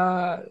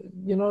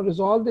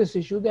resolve this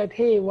issue, that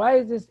hey, why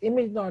is this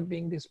image not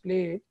being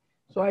displayed?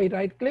 So I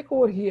right click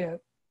over here.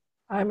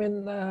 I'm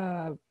in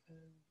my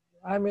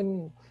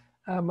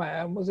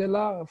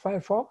Mozilla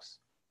Firefox,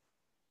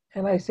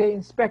 and I say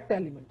inspect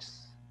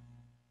elements.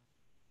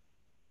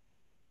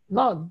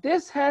 Now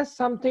this has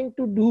something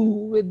to do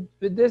with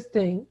this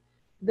thing,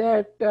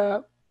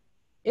 that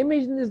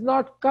image is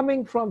not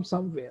coming from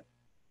somewhere.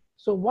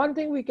 So one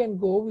thing we can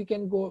do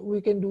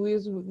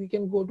is we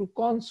can go to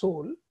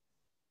console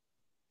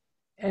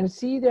and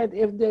see that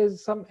if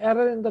there's some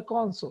error in the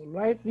console,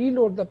 right?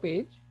 Reload the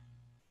page.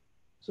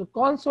 So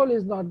console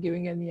is not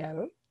giving any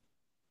error.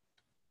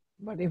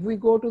 But if we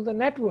go to the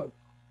network,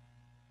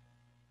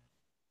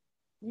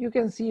 you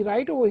can see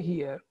right over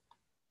here.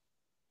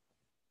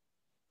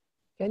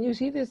 Can you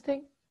see this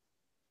thing?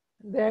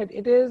 That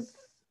it is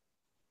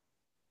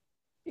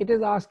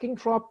asking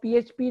for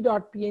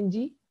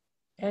php.png,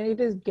 and it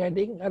is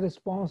getting a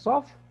response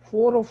of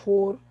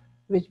 404,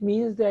 which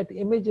means that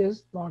image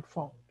is not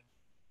found.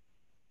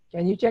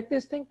 Can you check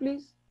this thing,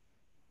 please?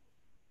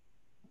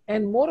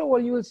 And moreover,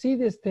 you will see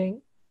this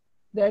thing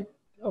that,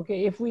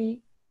 okay, if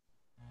we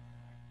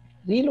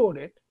reload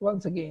it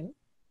once again,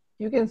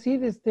 you can see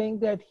this thing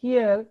that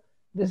here,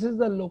 this is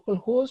the local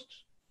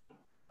host,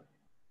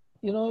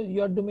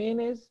 your domain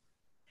is,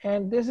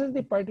 and this is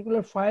the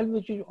particular file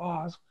which you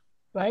asked,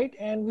 right?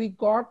 And we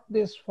got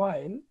this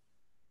file.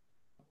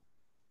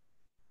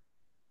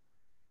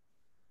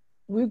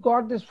 We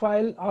got this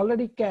file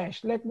already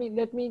cached. Let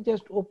me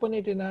just open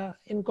it in a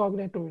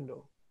incognito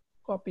window.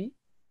 Copy.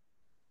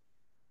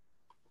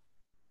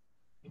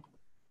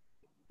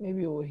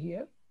 Maybe over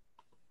here.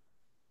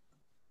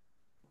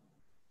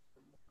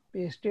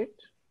 Paste it.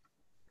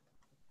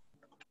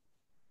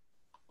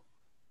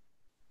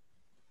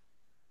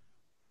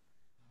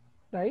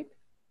 right?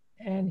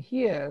 And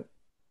here,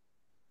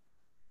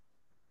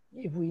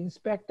 if we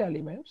inspect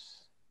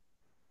elements,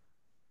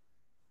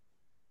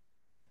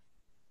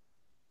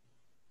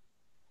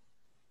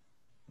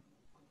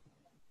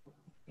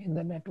 in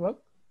the network,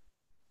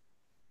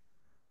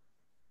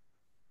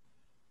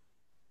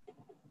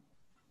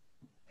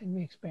 let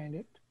me expand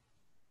it.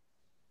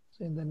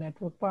 So in the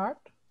network part,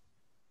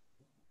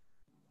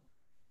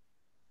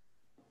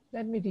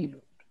 let me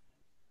reload,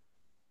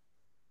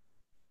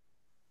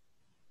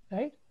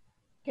 right?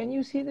 Can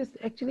you see this?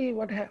 Actually,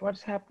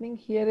 what's happening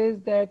here is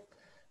that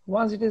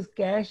once it is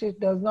cached, it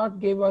does not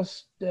give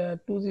us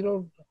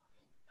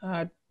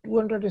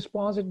 200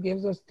 response. It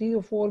gives us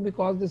 304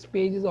 because this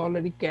page is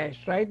already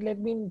cached, right? Let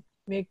me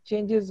make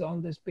changes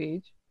on this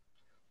page.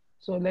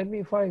 So let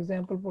me, for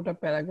example, put a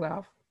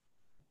paragraph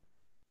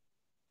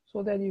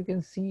so that you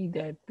can see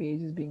that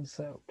page is being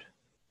served.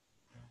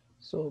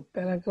 So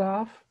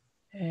paragraph,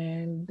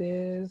 and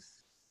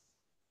this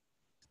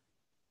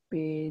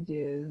page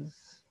is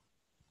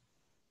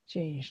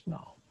changed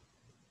now.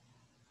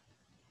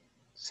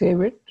 Save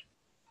it.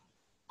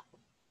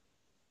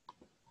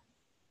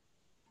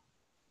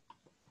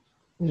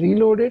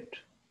 Reload it.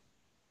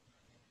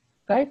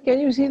 Right? Can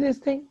you see this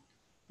thing?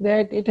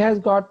 That it has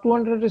got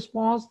 200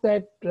 response,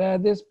 that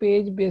this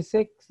page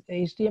basics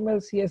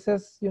HTML,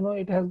 CSS,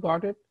 it has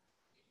got it.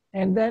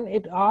 And then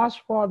it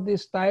asked for the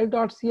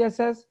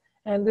style.css,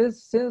 and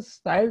this, since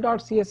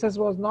style.css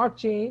was not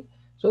changed,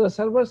 so the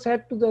server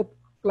said to the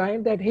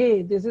client that,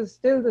 hey, this is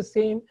still the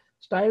same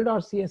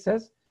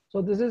style.css,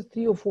 so this is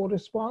 304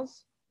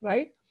 response,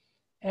 right?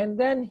 And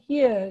then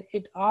here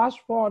it asked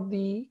for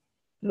the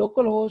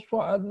localhost,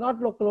 for not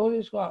localhost,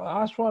 it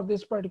asked for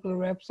this particular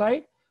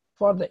website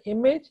for the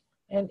image,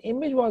 and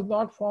image was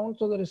not found,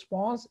 so the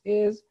response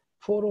is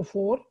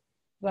 404,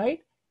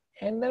 right?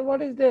 And then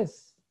what is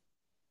this?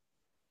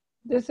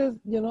 This is,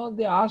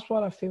 they asked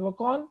for a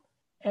favicon,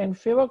 and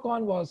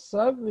favicon was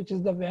served, which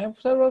is the web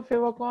server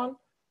favicon,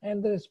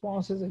 and the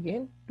response is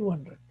again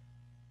 200.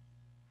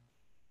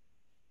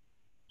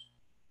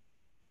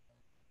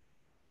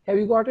 Have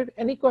you got it?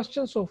 Any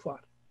questions so far?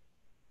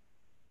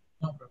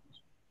 No problem.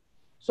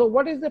 So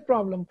what is the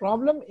problem?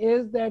 Problem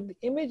is that the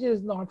image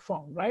is not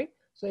found, right?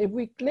 So if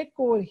we click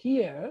over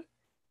here,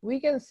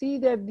 we can see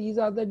that these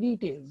are the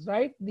details,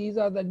 right? These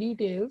are the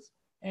details,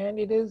 and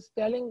it is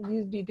telling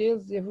these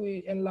details. If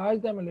we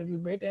enlarge them a little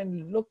bit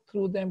and look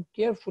through them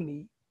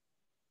carefully,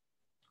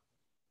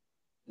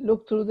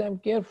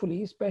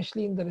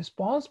 especially in the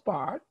response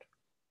part,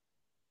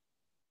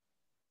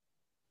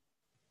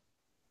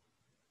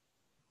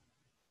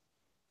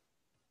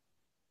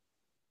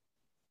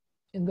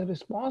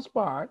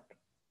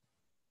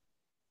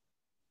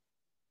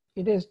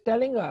 it is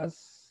telling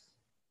us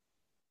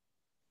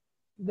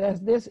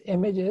that this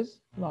image is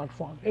not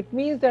found. It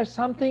means that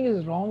something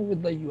is wrong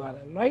with the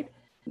URL, right?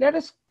 Let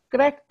us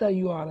correct the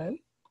URL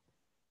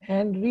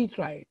and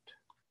retry it.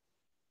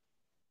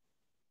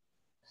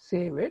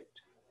 Save it.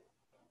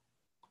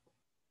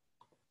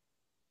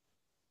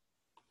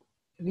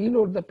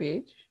 Reload the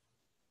page.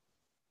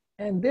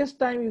 And this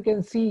time you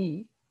can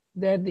see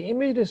that the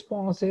image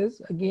response is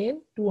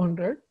again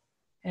 200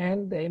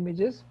 and the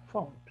image is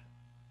found.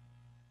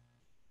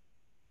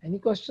 Any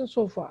questions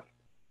so far?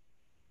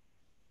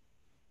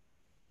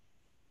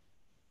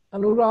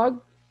 Anurag,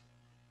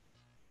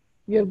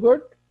 you're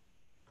good?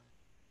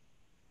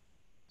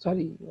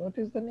 Sorry, what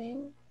is the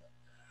name?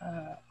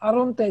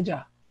 Arun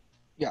Teja.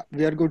 Yeah,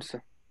 we are good,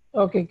 sir.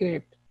 Okay,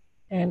 great.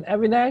 And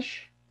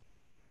Avinash?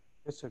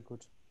 Yes, sir.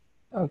 Good.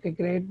 Okay,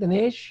 great.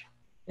 Dinesh?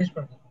 Yes,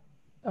 Prabhu.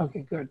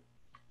 Okay, good.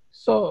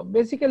 So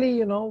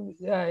basically,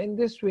 in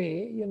this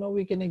way,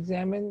 we can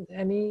examine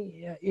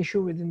any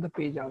issue within the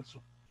page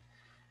also.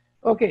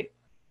 Okay.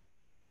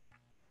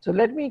 So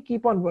let me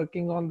keep on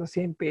working on the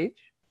same page.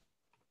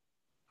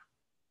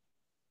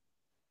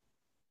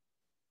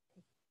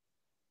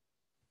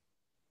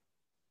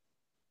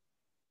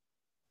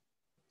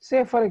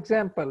 Say for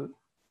example,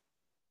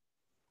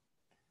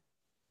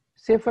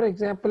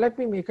 let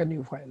me make a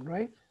new file,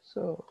 right?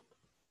 So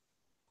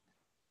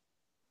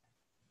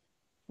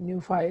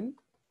new file,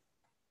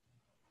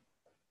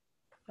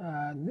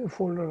 new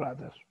folder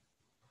rather.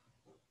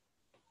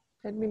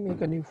 Let me make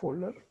a new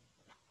folder.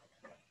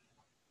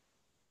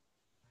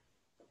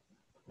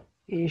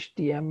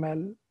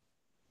 HTML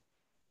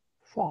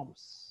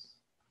forms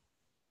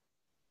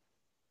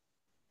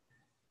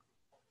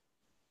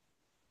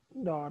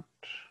dot,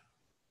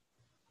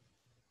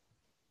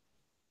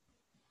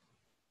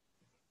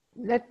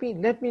 let me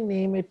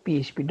name it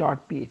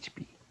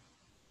php.php.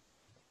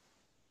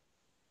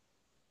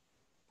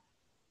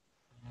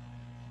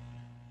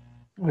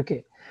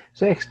 Okay,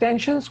 so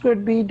extensions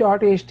could be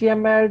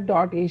 .html,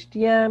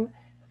 .htm,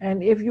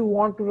 and if you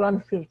want to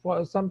run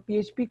for some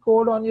PHP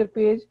code on your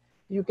page,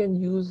 you can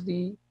use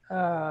the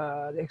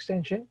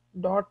extension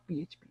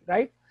 .php,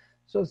 right?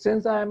 So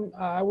since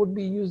I would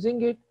be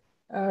using it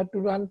to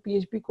run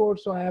PHP code,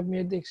 so I have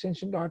made the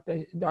extension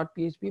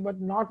 .php, but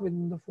not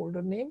within the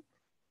folder name.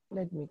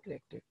 Let me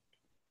correct it.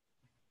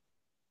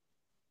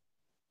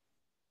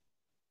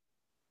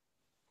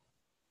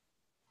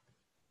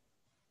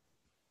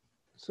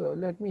 So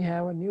let me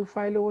have a new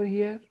file over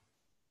here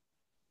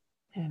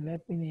and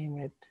let me name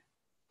it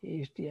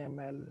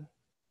HTML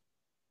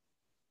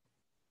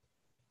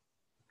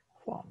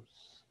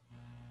forms.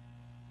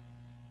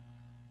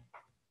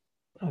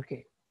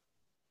 Okay.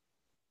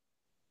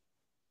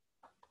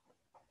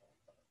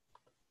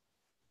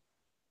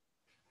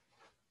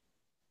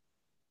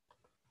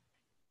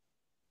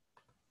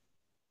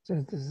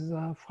 Since this is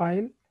a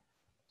file,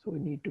 so we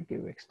need to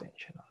give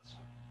extension also.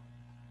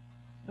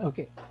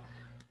 Okay.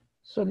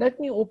 So let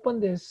me open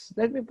this.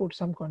 Let me put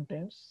some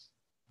contents.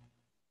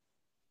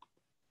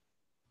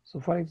 So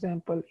for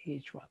example,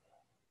 H1.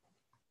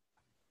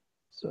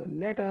 So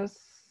let us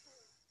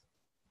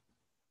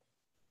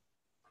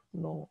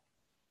know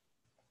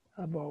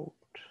about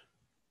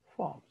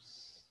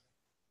forms.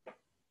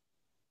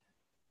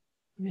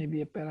 Maybe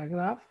a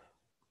paragraph.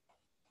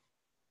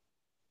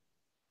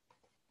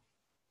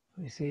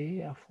 We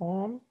say a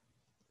form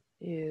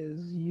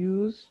is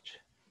used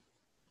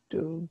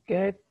to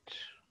get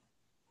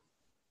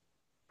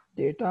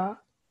data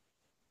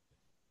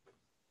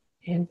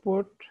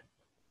input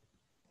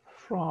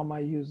from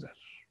a user.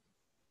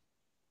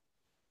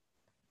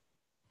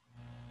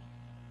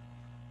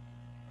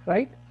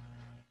 Right?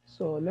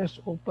 So let's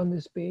open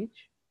this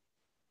page.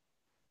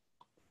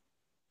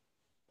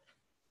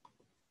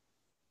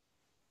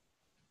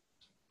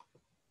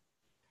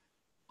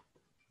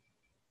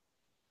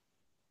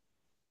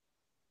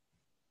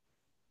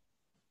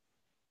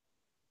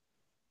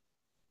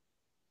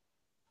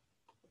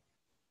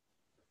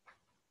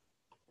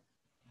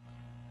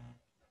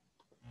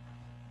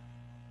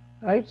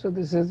 Right, so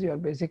this is your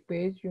basic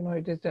page. You know,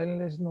 it is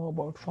telling us know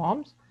about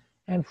forms,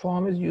 and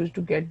form is used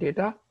to get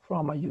data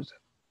from a user.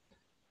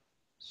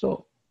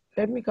 So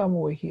let me come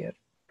over here.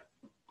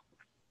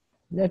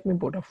 Let me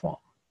put a form.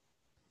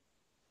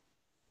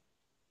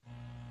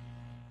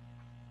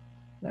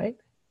 Right,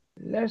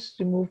 let's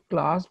remove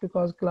class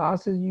because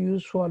class is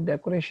used for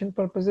decoration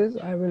purposes.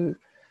 I will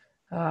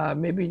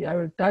maybe I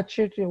will touch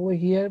it over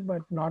here,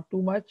 but not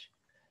too much.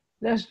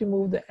 Let's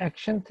remove the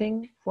action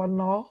thing for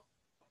now.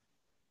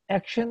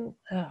 Action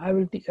I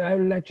will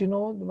let you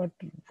know, but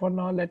for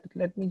now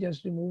let me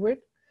just remove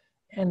it.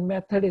 And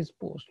method is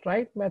post,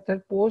 right?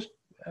 Method post,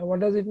 what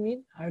does it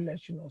mean? I'll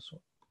let you know soon.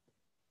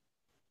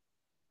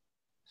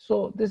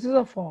 So this is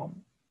a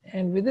form,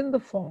 and within the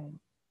form,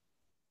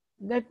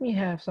 let me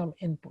have some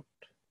input.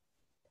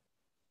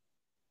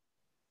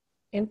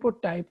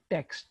 Input type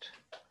text,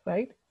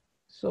 right?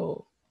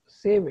 So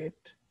save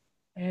it,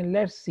 and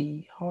let's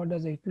see how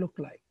does it look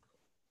like.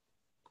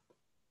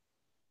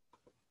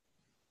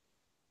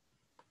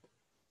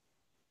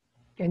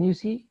 Can you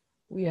see?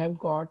 We have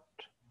got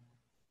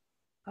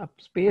a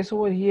space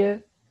over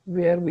here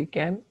where we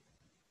can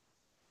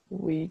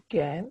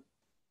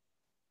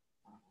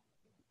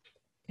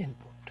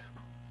input,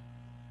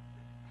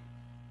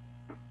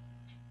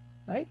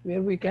 right?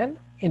 Where we can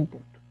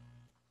input.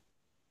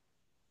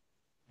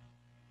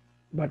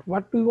 But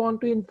what we want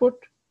to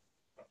input,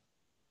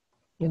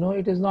 you know,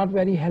 it is not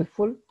very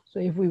helpful. So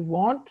if we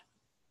want,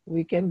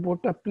 we can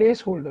put a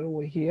placeholder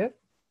over here,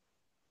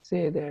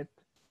 say that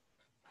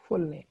full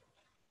name,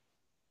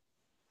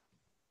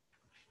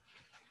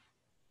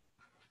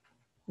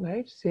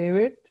 right? Save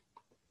it,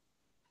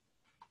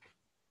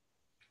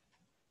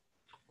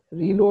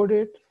 reload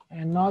it,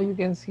 and now you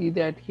can see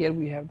that here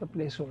we have the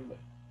placeholder.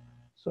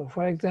 So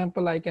for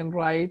example, I can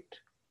write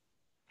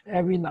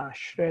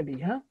Avinash, ready,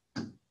 huh?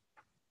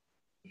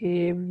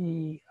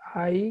 A-V-I-N-A-S-H,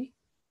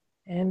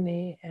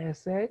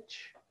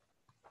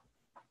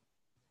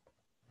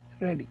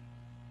 ready.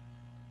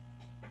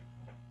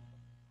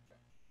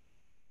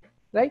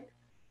 Right?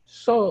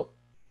 So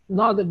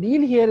now the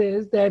deal here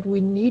is that we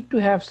need to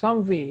have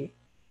some way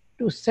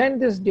to send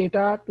this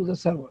data to the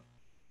server.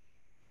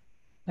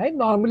 Right?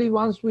 Normally,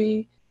 once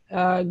we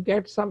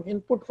get some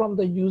input from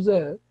the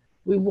user,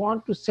 we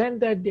want to send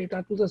that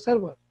data to the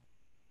server.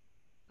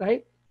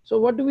 Right? So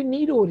what do we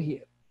need over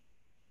here?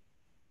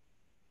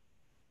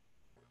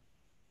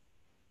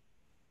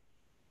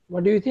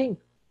 What do you think?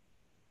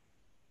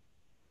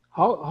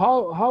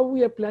 How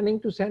we are planning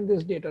to send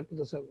this data to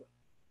the server?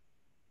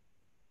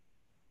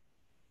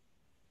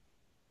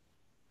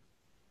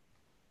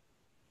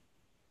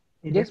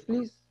 Yes,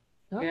 please.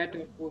 Huh? Get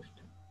or post.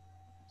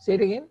 Say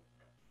it again.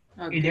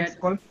 Ajax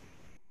call.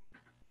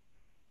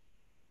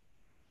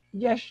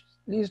 Yes,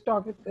 please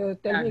talk.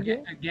 Tell me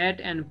again. Get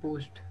and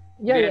post.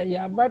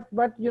 Yeah.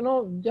 But you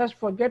know, just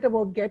forget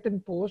about get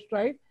and post,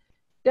 right?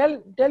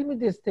 Tell me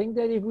this thing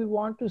that if we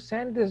want to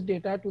send this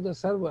data to the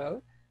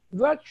server,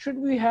 what should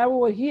we have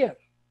over here?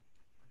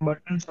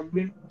 Button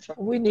submit.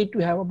 We need to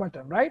have a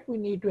button, right? We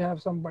need to have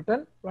some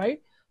button,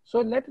 right? So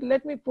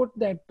let me put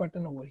that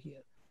button over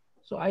here.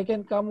 So I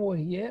can come over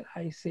here.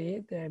 I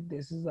say that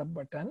this is a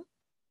button,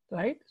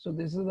 right? So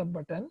this is a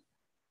button.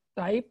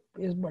 Type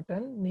is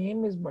button.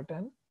 Name is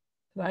button,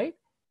 right?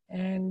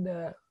 And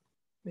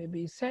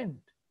maybe send,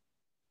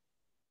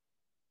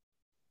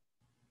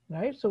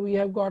 right? So we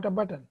have got a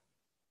button.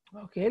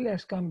 Okay,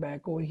 let's come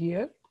back over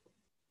here.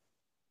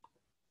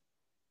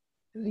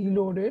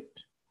 Reload it.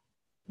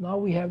 Now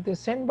we have this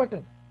send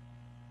button,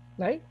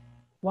 right?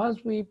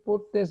 Once we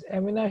put this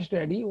Avinash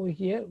ready over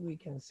here, we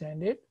can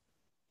send it,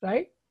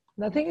 right?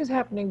 Nothing is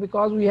happening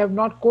because we have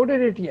not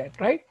coded it yet,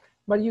 right?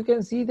 But you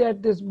can see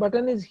that this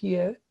button is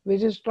here,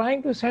 which is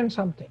trying to send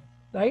something,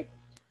 right?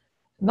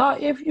 Now,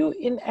 if you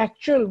in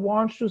actual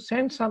wants to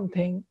send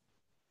something,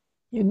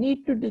 you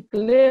need to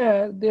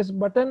declare this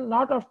button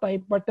not of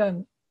type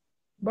button,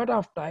 but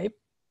of type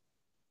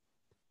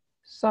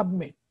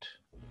submit,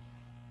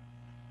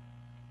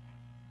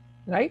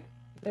 right?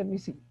 Let me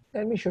see.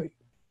 Let me show you.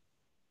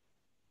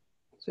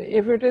 So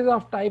if it is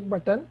of type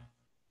button,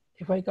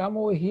 if I come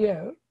over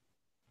here,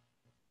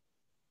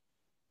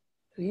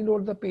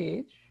 reload the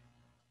page,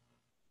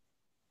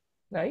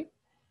 right?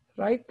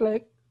 Right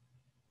click,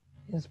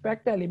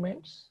 inspect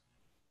elements.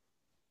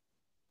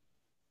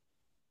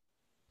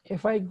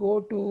 If I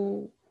go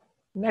to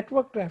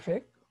network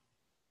traffic,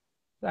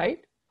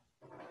 right?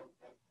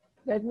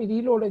 Let me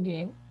reload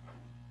again.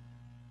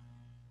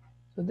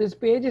 So this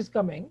page is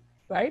coming,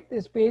 right?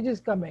 This page is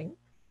coming,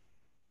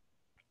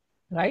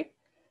 right?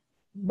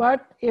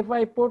 But if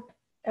I put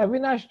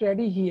Avinash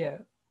ready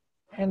here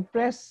and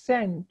press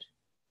send,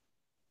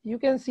 you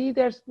can see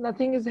that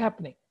nothing is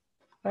happening,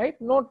 right?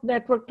 No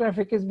network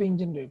traffic is being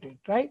generated,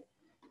 right?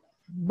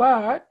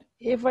 But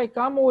if I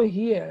come over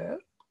here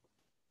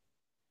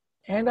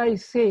and I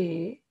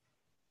say,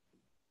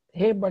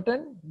 hey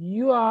button,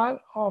 you are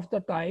of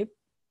the type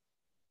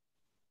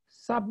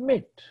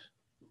submit,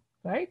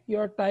 right?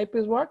 Your type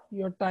is what?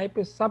 Your type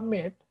is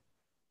submit.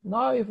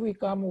 Now if we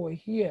come over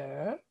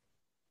here,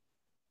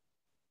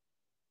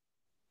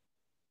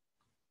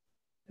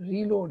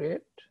 reload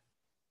it,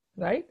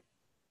 right?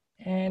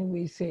 And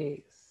we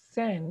say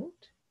send.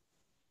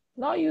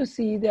 Now you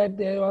see that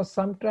there was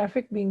some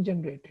traffic being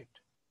generated,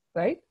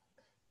 right?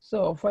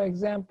 So for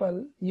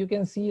example, you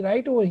can see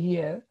right over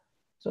here.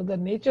 So the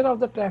nature of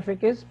the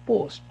traffic is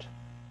post.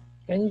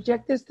 Can you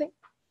check this thing?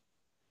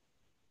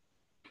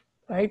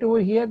 Right over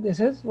here, this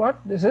is what?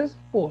 This is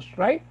post,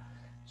 right?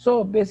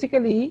 So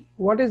basically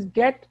what is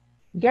get?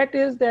 Get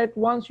is that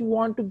once you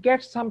want to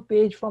get some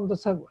page from the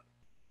server.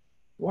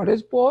 What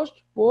is post?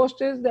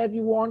 Post is that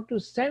you want to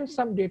send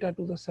some data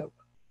to the server,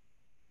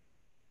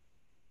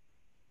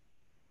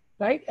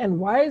 right? And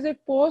why is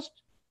it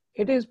post?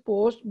 It is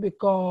post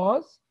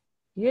because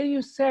here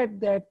you said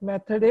that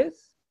method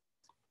is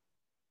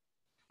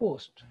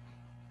post.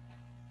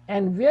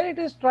 And where it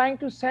is trying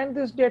to send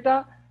this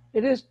data,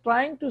 it is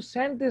trying to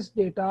send this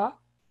data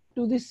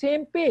to the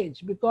same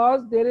page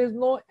because there is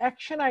no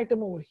action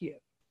item over here.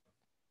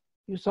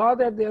 You saw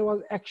that there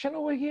was action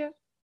over here,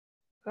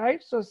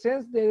 right? So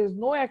since there is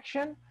no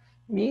action,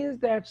 means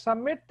that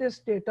submit this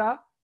data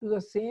to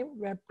the same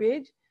web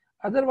page.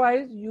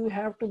 Otherwise, you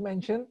have to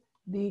mention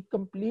the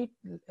complete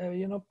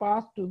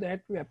path to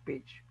that web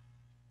page,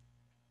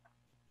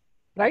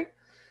 right?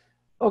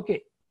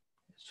 Okay,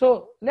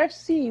 so let's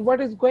see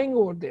what is going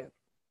over there.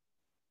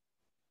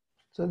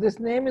 So this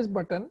name is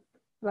button,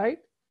 right?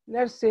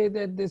 Let's say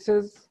that this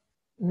is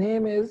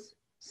name is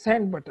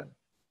send button.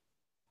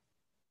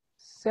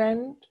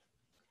 Send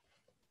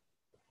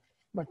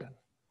button,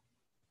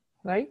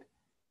 right?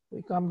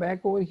 We come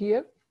back over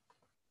here,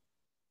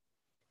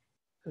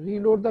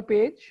 reload the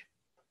page.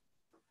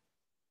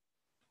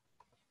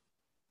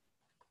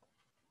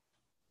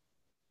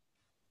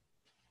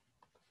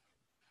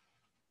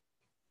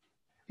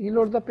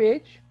 Reload the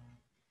page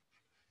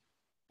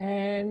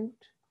and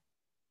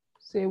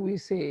say we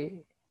say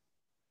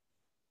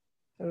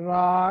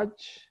Raj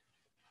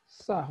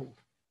Sahu,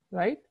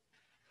 right?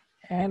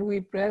 And we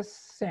press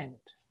send.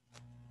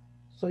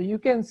 So you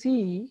can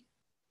see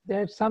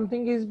that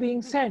something is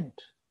being sent,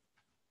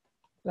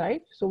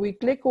 right? So we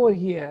click over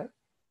here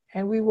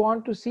and we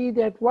want to see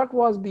that what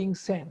was being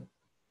sent.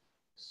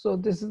 So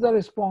this is the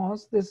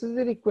response, this is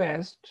the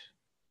request.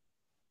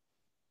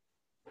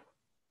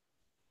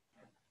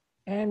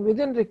 And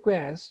within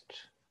request,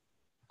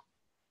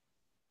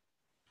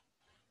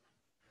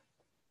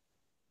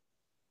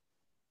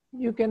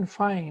 you can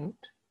find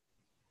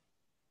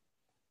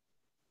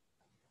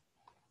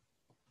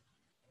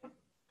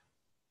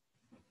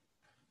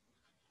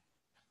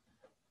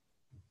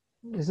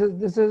this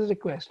is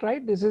request,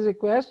 right? This is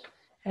request,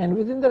 and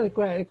within the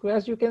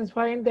request you can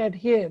find that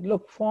here,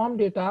 look, form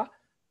data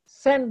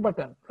send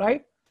button,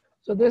 right?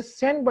 So this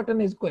send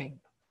button is going,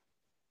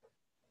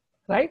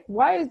 right?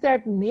 Why is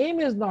that name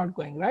is not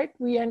going, right?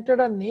 We entered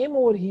a name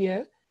over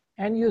here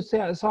and you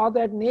saw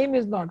that name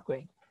is not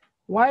going.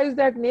 Why is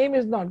that name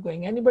is not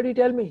going? Anybody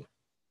tell me?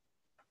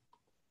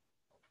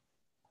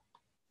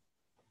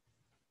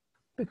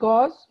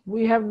 Because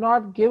we have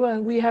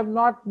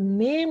not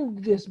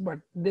named this, but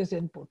this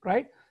input,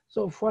 right?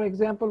 So for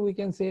example, we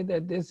can say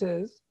that this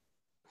is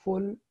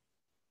full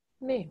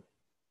name,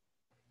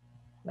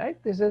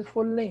 right? This is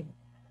full name,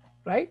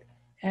 right?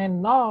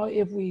 And now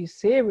if we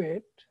save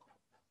it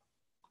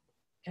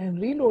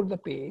and reload the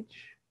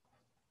page,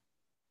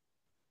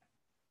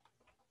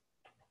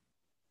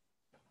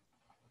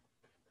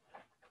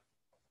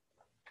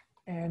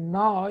 and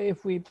now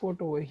if we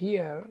put over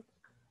here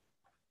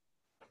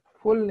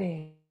full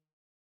name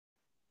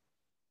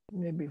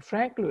maybe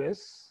Frank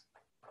Lewis,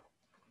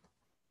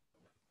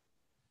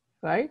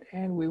 right?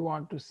 And we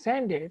want to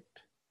send it,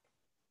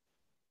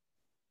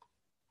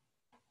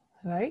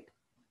 right?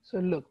 So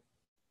look,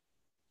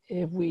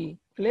 if we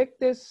click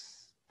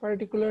this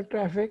particular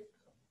traffic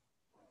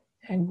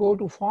and go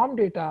to form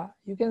data,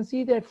 you can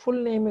see that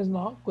full name is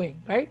now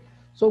going, right?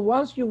 So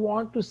once you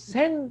want to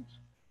send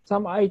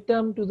some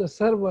item to the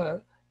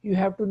server, you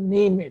have to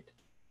name it.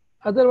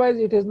 Otherwise,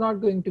 it is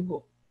not going to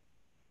go,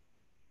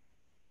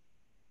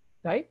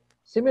 right?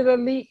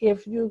 Similarly,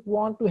 if you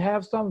want to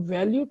have some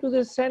value to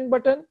this send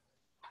button,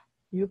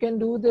 you can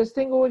do this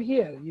thing over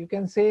here. You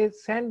can say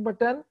send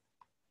button,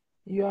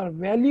 your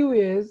value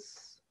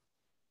is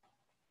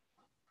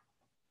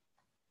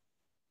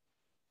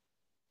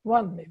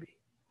 1 maybe,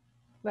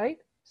 right?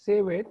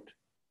 Save it,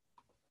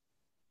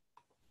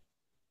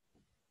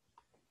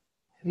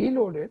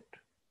 reload it.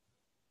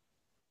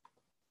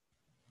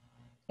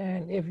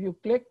 And if you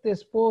click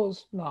this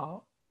post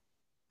now,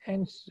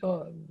 and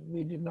so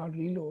we did not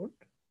reload.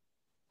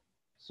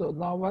 So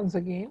now once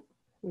again,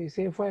 we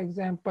say, for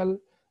example,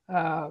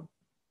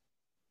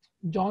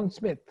 John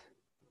Smith.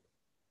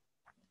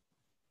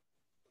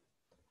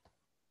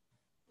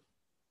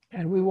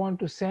 And we want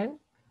to send.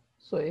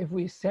 So if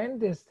we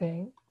send this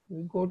thing,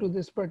 we go to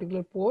this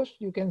particular post,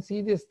 you can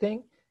see this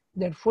thing,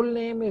 that full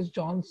name is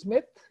John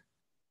Smith,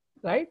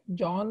 right?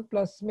 John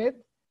plus Smith.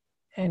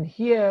 And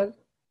here,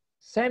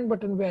 send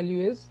button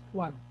value is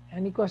 1.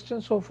 Any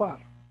questions so far?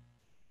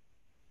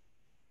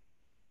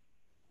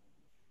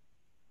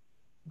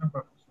 No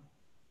problem.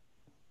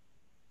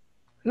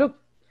 Look,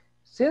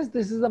 since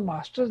this is a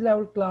master's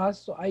level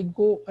class, so I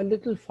go a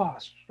little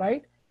fast,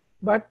 right?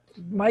 But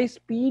my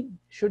speed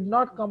should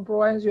not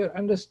compromise your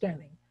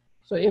understanding.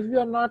 So if you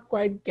are not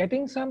quite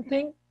getting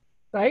something,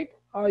 right,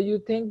 or you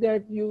think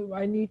that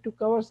I need to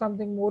cover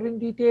something more in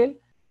detail,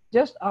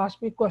 just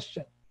ask me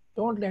question.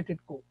 Don't let it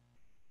go.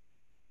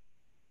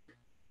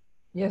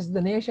 Yes,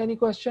 Dinesh, any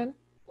question?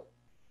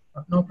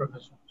 No,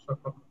 Professor. So,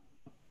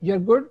 You're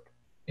good?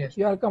 yes.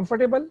 You are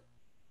comfortable?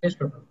 Yes,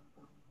 Professor.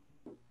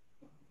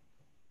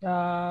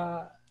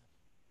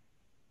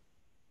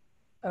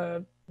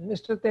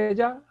 Mr.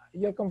 Teja,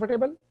 you're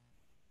comfortable?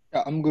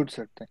 Yeah, I'm good,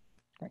 sir.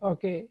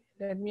 Okay,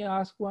 let me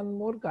ask one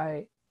more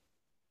guy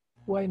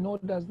who I know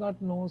does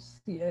not know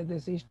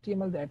this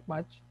HTML that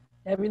much.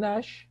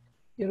 Avinash,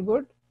 you're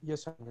good?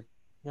 Yes, I'm good.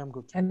 Yeah, I'm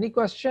good. Any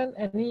question?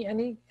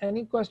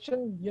 Any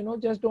question?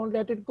 Just don't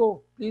let it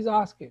go. Please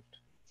ask it.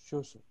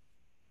 Sure, sir.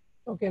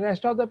 Okay,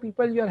 rest of the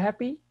people, you're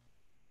happy?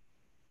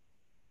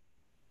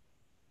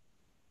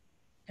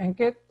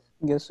 Ankit?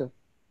 Yes, sir.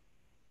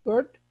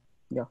 Good?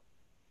 Yeah.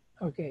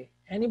 Okay.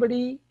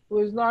 Anybody who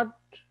is not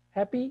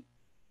happy?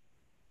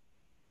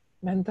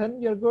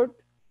 Manthan, you're good?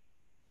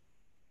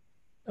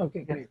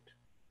 Okay, great.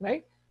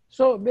 Right?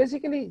 So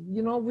basically,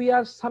 we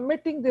are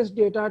submitting this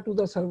data to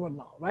the server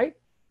now, right?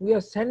 We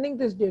are sending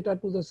this data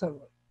to the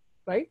server,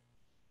 right?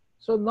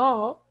 So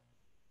now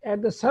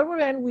at the server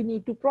end, we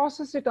need to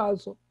process it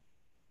also.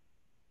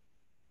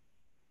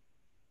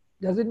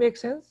 Does it make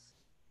sense?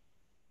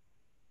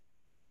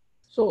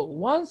 So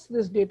once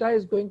this data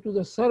is going to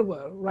the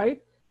server,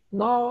 right?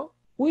 Now,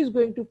 who is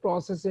going to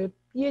process it?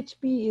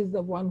 PHP is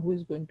the one who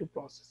is going to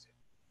process it,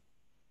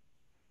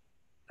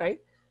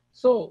 right?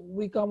 So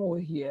we come over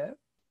here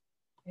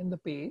in the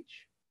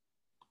page.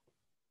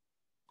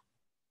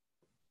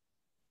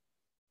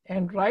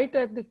 And right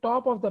at the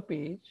top of the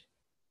page,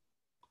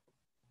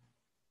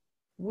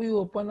 we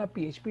open a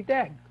PHP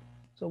tag.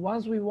 So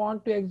once we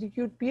want to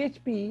execute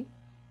PHP,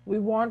 we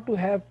want to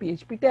have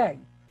PHP tag.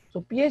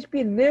 So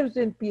PHP lives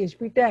in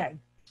PHP tag.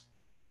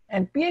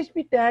 And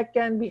PHP tag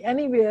can be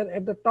anywhere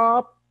at the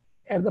top,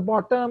 at the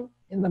bottom,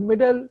 in the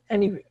middle,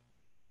 anywhere.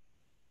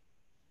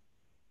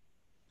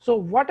 So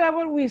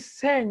whatever we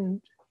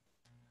send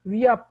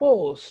via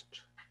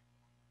post,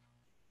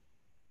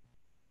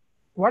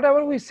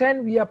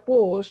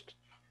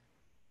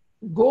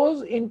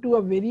 goes into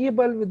a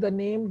variable with the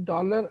name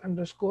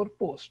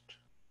 $_post,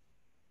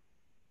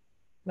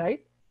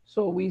 right?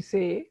 So we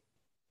say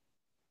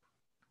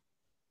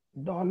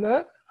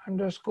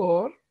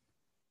 $_post,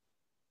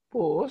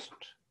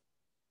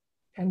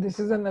 and this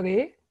is an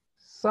array,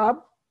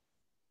 sub,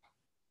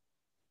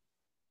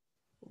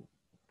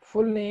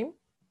 full name,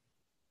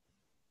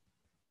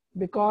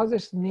 because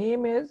its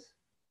name is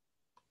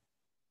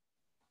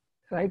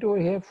right over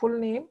here, full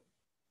name.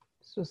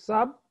 So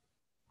sub,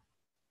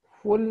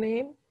 full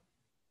name,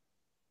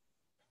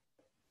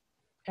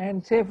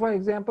 and say, for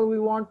example, we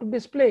want to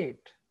display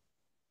it.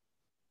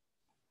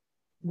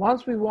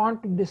 Once we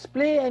want to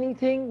display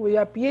anything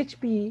via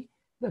PHP,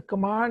 the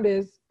command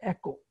is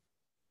echo.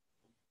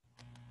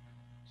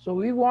 So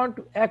we want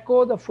to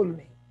echo the full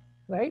name,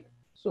 right?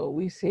 So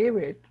we save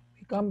it,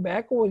 we come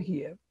back over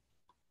here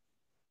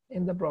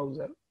in the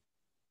browser.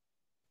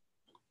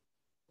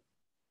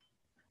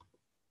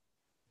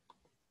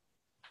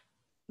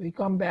 We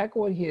come back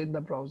over here in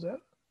the browser.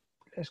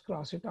 Let's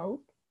cross it out.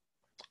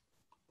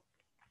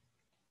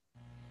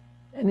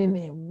 Any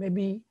name,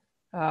 maybe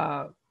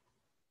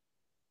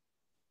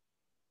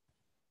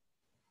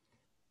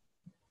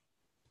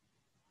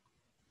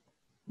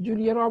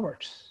Julia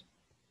Roberts,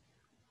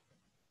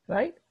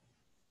 right?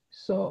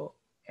 So,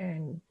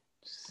 and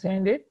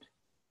send it.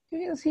 You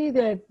can see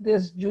that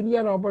this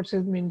Julia Roberts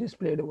has been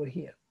displayed over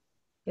here.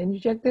 Can you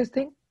check this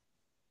thing?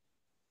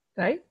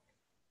 Right?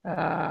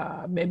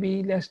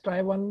 Maybe let's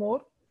try one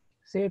more.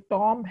 Say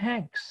Tom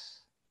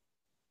Hanks.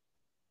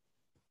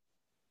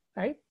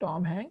 Right?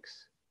 Tom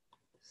Hanks.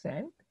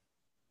 Send.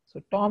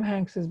 So Tom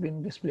Hanks has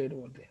been displayed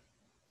over there.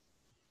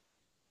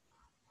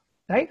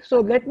 Right?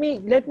 So let me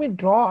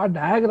draw a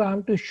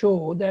diagram to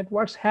show that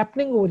what's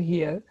happening over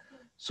here,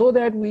 so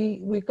that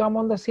we come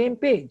on the same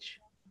page.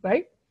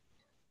 Right?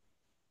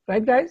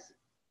 Right, guys?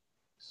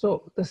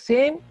 So the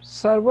same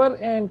server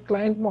and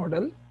client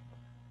model.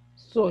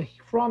 So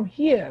from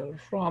here,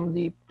 from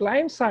the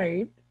client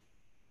side,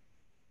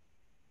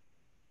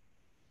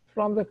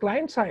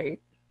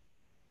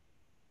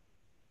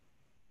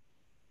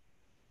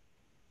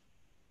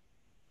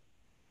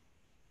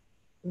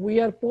 we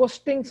are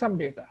posting some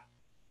data.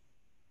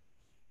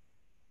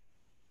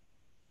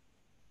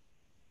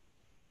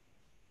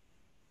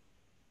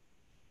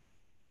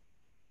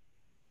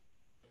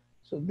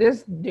 So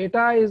this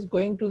data is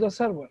going to the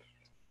server,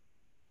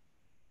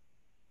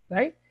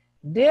 right?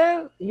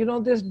 There,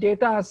 this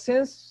data,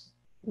 since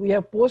we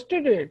have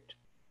posted it,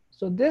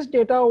 so this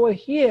data over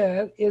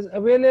here is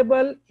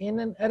available in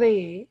an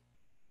array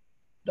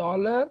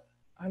 $_post,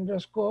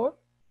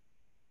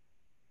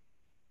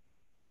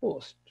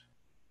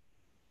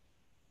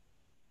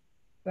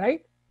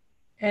 right?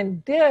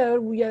 And there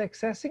we are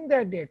accessing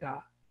that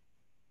data,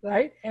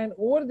 right? And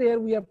over there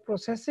we are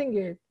processing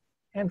it.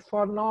 And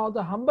for now,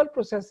 the humble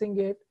processing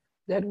it,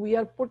 that we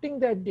are putting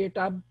that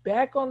data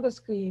back on the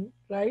screen,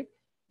 right?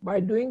 By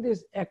doing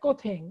this echo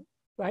thing,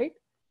 right?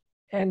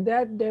 And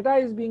that data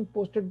is being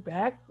posted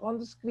back on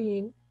the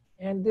screen.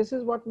 And this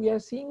is what we are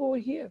seeing over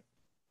here.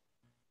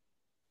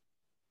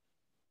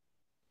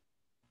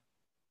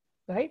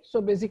 Right? So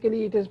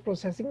basically it is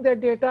processing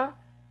that data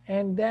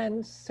and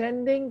then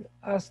sending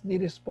us the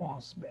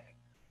response back.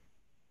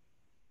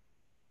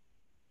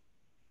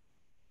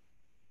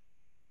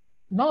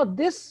 Now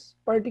this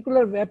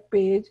particular web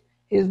page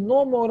is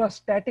no more a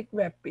static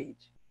web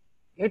page.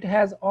 It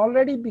has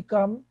already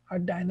become a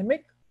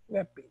dynamic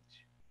web page.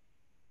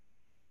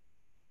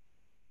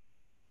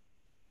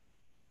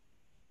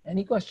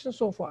 Any questions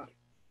so far?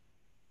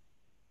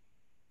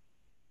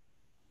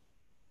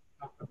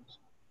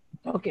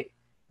 Okay,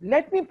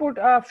 let me put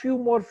a few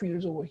more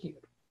fields over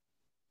here.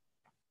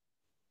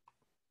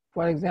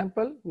 For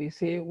example, we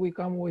say we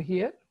come over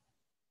here.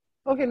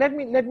 Okay, let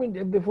me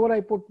before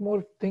I put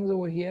more things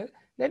over here,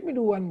 let me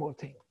do one more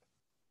thing.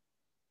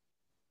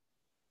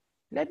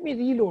 Let me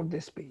reload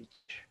this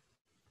page.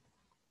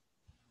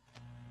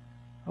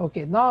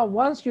 Okay, now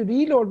once you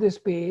reload this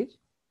page,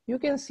 you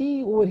can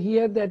see over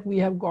here that we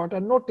have got a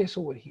notice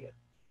over here.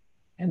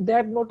 And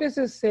that notice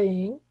is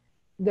saying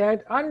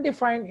that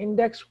undefined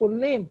index full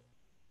name.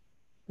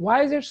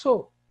 Why is it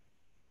so?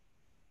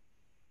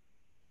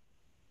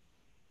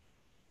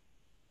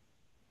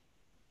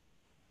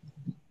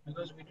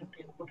 Because we didn't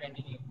input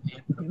any.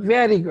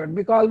 Very good,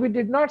 because we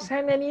did not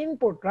send any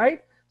input,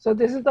 right? So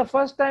this is the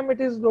first time it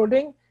is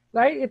loading,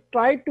 right? It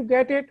tried to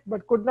get it,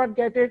 but could not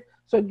get it.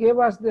 So it gave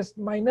us this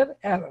minor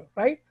error,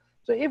 right?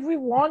 So if we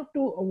want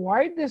to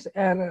avoid this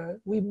error,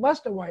 we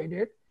must avoid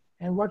it.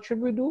 And what should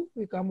we do?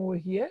 We come over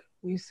here,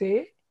 we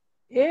say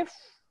if,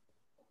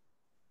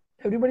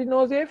 everybody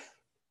knows if,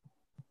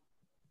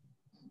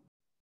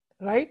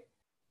 right?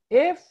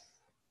 If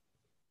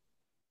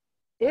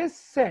is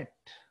set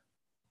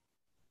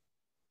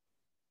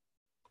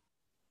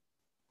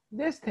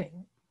this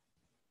thing,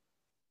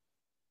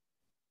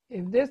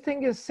 if this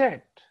thing is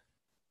set,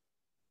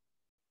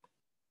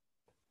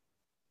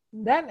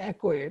 then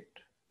echo it,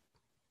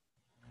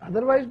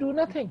 otherwise do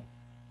nothing.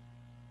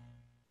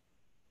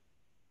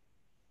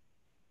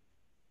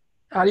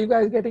 Are you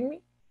guys getting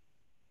me?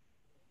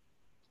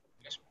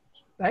 Yes.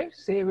 Right,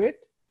 save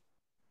it.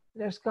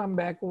 Let's come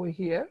back over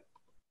here,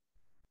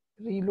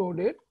 reload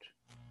it.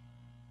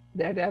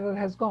 That error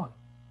has gone,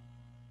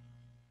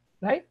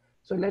 right?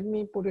 So let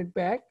me put it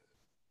back.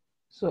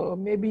 So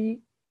maybe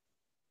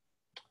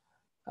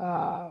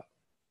Shah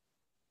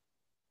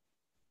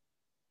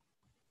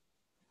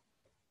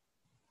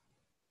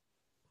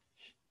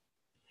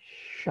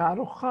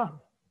Rukh Khan,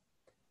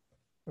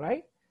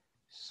 right?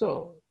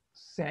 So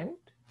send,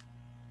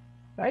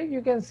 right?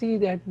 You can see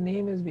that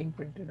name is being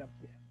printed up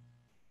there.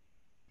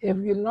 If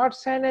you will not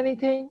send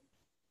anything,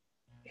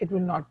 it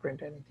will not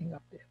print anything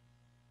up there.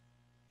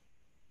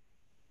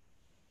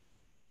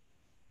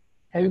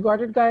 Have you got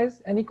it,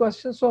 guys? Any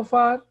questions so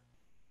far?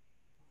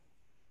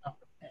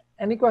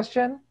 Any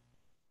question?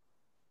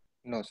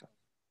 No, sir.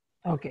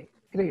 Okay,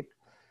 great.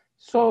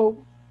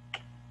 So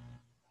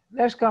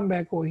let's come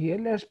back over here.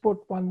 Let's put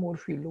one more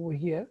field over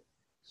here.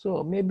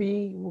 So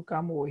maybe we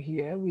come over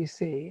here, we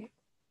say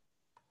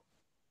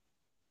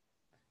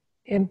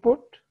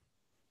input,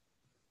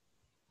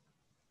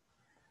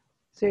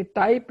 say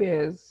type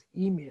is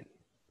email,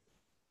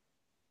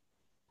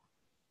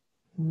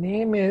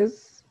 name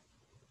is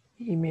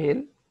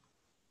email,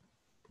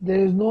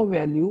 there is no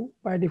value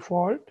by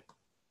default,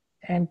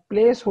 and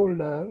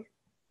placeholder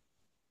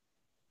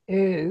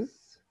is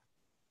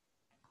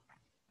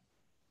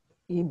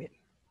email.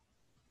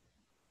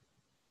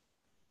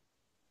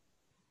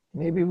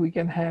 Maybe we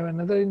can have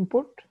another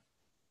input.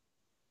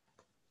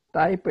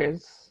 Type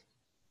is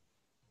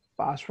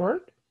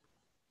password,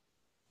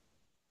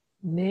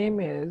 name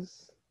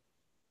is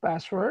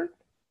password,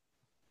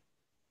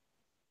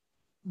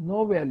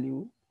 no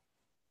value,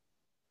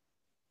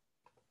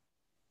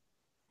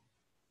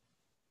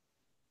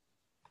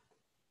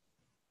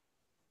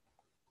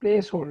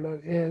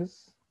 placeholder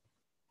is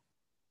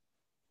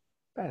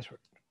password,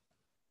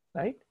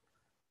 right?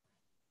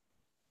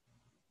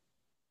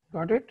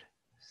 Got it?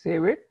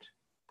 Save it.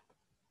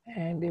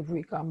 And if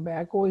we come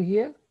back over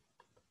here,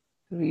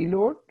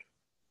 reload,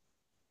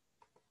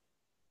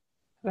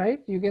 right?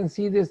 You can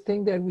see this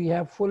thing that we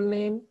have full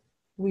name,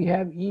 we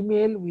have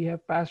email, we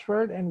have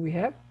password, and we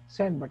have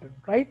send button,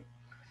 right?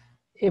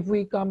 If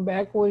we come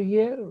back over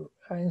here,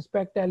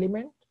 inspect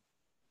element,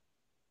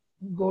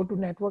 go to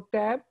network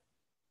tab,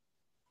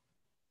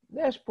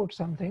 let's put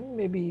something.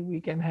 Maybe we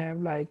can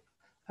have like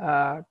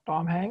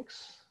Tom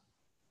Hanks.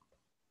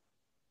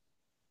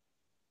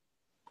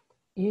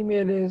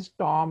 Email is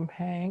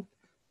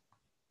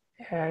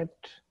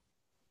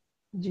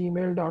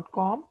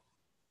tomhank@gmail.com,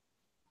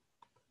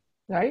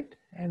 right?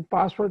 And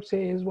password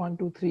says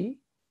 123,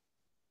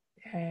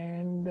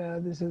 and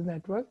this is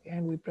network,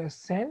 and we press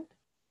send,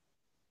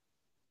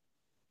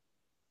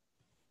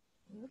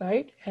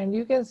 right? And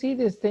you can see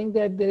this thing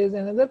that there is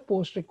another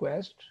post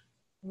request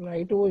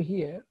right over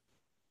here.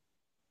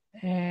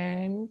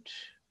 And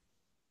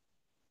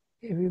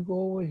if you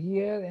go over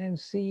here and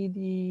see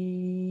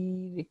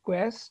the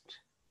request,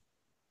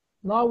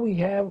 now we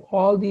have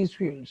all these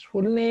fields: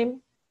 full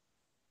name,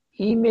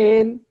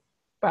 email,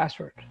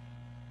 password.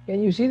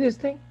 Can you see this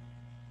thing?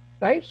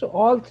 Right? So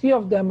all three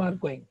of them are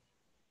going,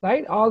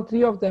 right? All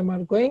three of them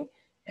are going,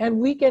 and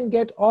we can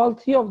get all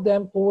three of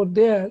them over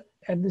there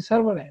at the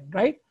server end,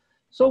 right?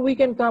 So we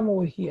can come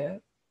over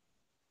here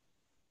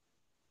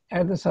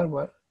at the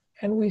server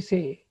and we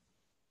say,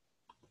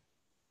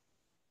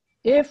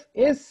 if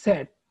is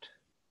set,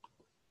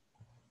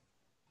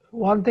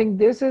 one thing,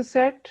 this is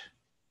set,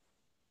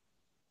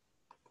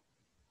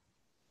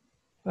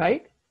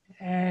 right?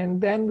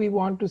 And then we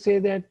want to say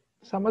that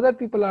some other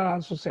people are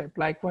also set,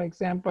 like for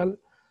example,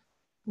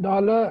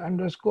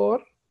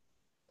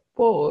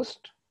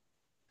 $_post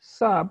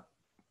sub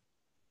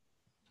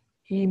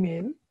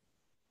email,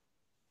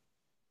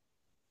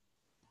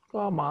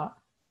 comma,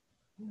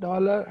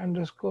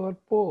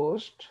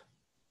 $_post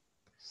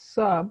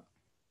sub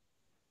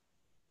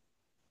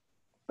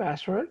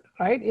password,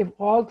 right? If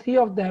all three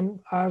of them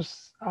are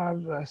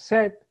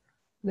set,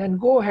 then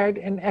go ahead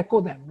and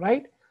echo them,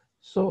 right?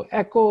 So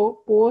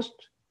echo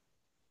post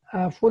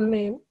full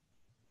name,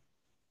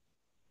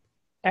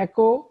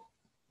 echo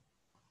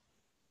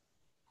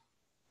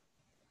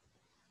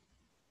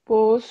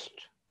post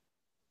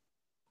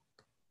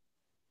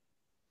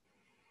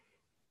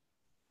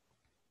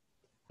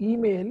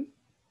email,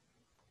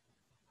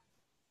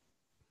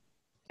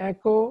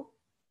 echo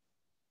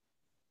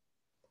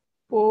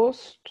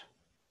post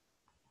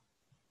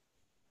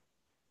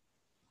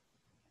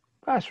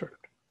password,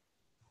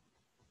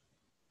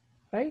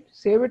 right?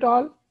 Save it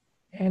all,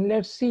 and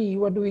let's see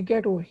what do we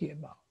get over here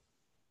now.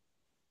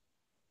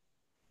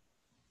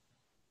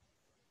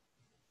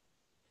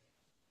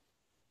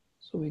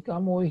 So we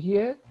come over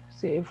here,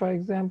 say for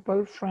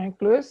example, Frank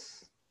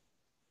Lewis,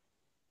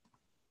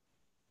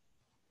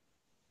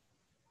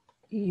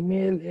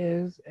 email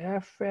is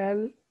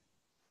fl@gmail.com,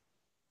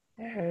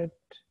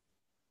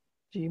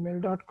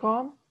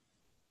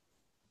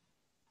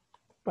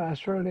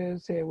 password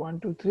is say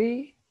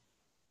 123,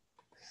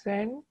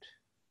 send,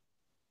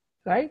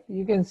 right?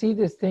 You can see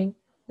this thing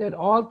that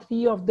all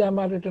three of them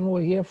are written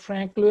over here: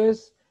 Frank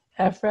Lewis,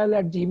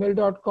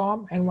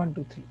 fl@gmail.com, and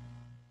 123.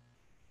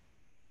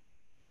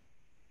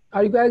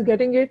 Are you guys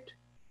getting it?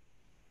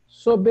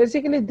 So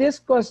basically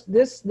this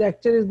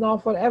lecture is now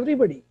for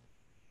everybody,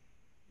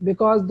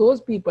 because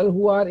those people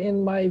who are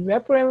in my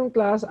web programming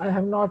class, I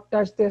have not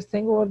touched this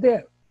thing over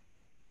there,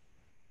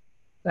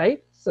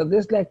 right? So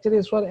this lecture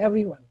is for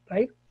everyone,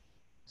 right?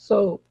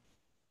 So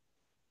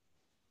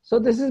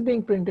this is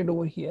being printed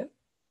over here.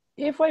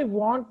 If I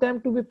want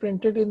them to be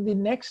printed in the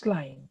next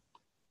line,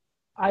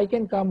 I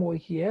can come over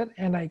here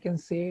and I can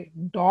say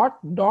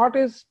dot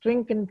is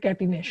string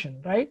concatenation,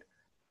 right?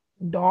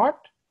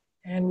 Dot,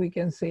 and we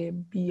can say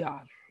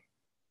BR,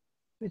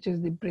 which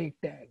is the break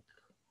tag,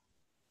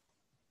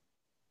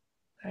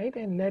 right?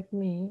 And let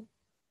me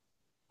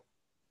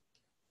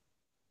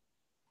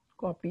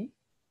copy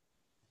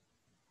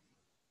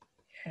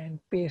and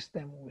paste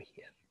them over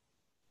here.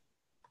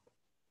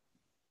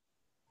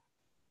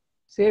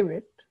 Save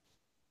it,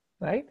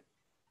 right?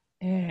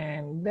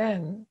 And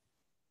then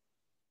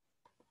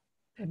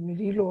let me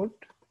reload.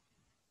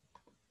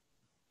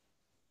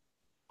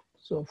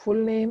 So full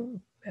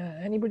name,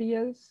 anybody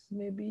else?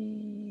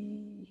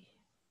 Maybe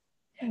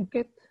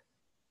Ankit,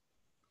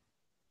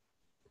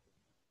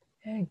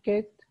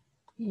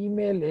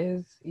 email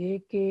is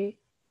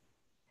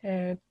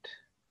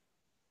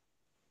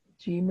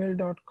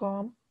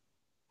ak@gmail.com.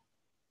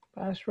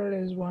 Password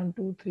is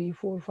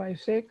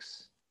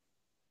 123456.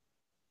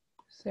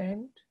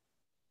 Send.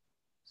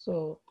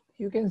 So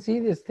you can see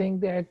this thing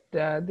that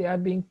they are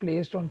being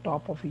placed on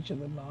top of each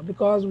other now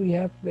because we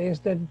have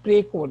placed that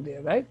break over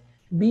there, right?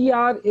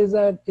 BR is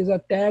a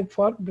tag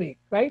for break,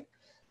 right?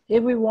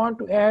 If we want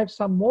to add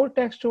some more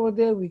text over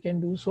there, we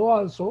can do so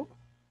also.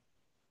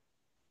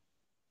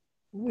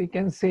 We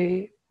can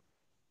say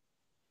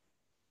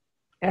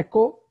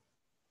echo.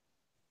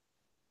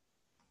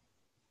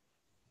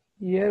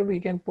 Here we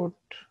can put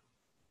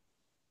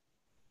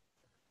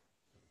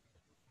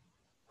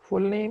full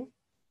name.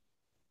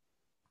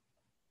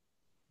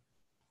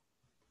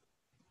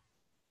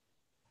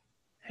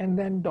 And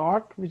then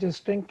dot, which is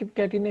string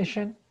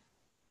concatenation.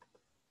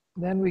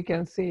 Then we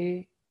can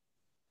say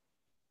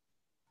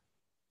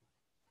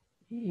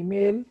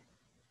email,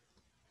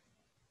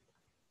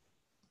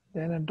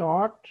 then a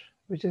dot,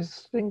 which is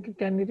string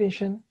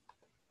concatenation.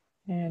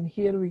 And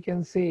here we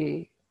can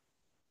say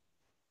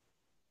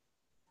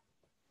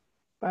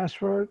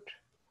password.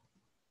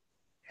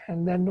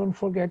 And then don't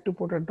forget to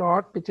put a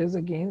dot, which is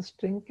again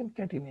string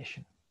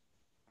concatenation.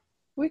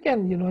 We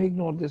can,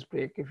 ignore this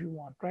break if you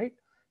want, right?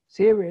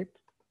 Save it.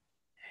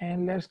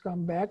 And let's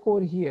come back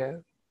over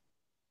here.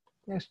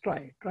 Let's try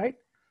it, right?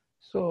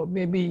 So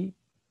maybe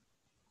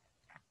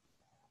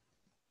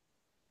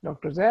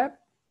Dr. Zab.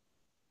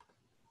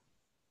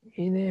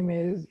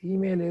 Email is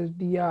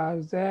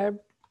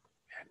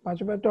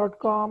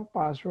drzab@pachbat.com.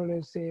 Password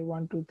is say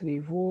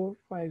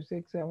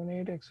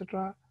 12345678,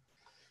 etc.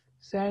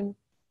 Send,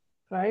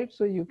 right?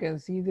 So you can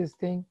see this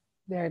thing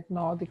that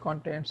now the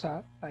contents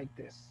are like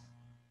this.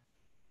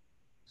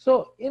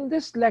 So in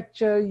this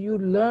lecture, you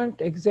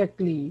learned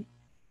exactly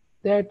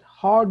that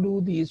how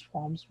do these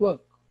forms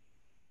work.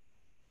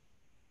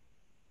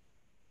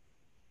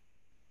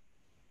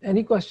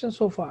 Any questions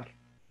so far?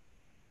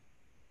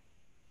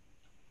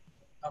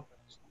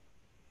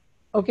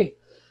 Okay,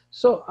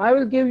 so I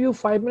will give you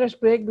 5 minutes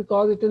break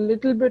because it is a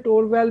little bit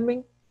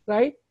overwhelming,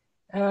 right?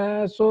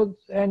 And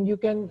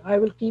I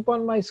will keep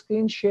on my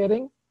screen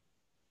sharing.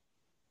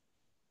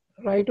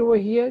 Right over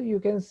here,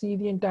 you can see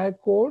the entire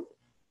code.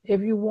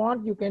 If you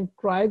want, you can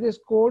try this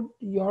code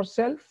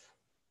yourself,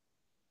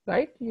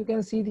 right? You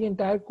can see the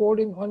entire code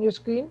on your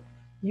screen.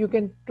 You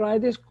can try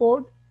this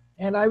code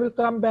and I will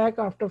come back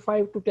after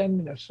 5 to 10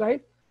 minutes,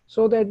 right?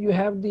 So that you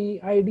have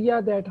the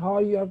idea that how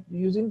you are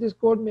using this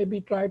code,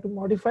 maybe try to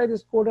modify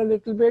this code a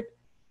little bit,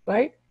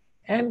 right?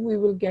 And we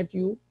will get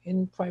you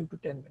in 5 to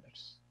 10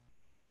 minutes,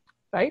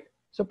 right?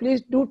 So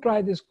please do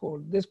try this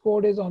code. This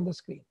code is on the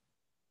screen,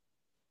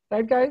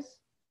 right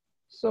guys?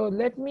 So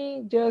let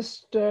me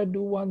just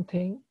do one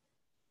thing.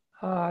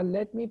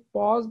 Let me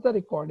pause the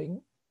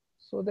recording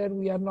so that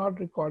we are not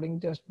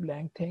recording just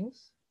blank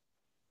things.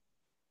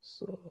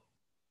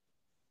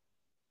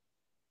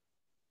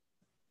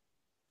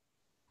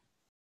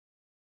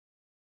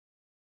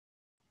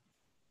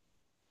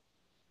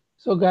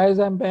 So guys,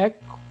 I'm back.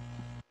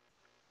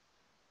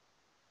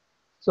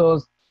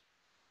 So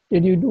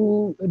did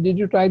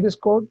you try this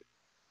code?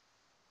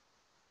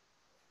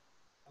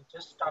 I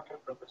just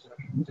started, Professor.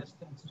 Just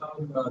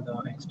install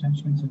the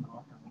extensions in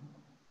Autumn.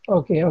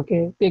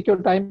 Okay. Take your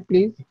time,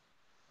 please.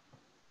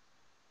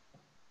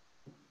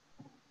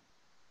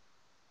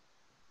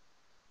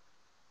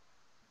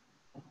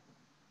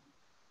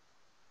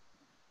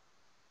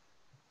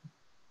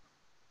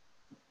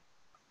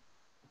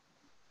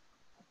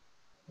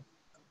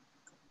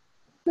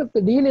 Look,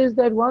 the deal is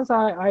that once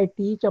I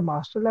teach a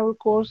master level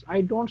course,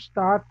 I don't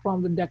start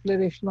from the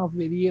declaration of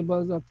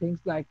variables or things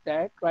like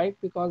that, right?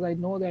 Because I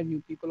know that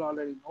you people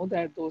already know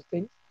that those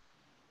things.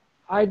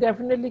 I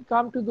definitely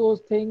come to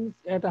those things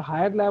at a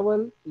higher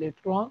level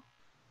later on.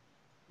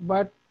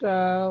 But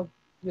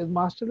with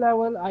master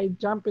level, I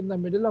jump in the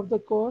middle of the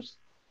course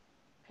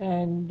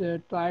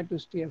and try to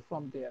steer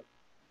from there.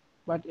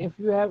 But if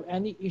you have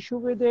any issue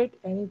with it,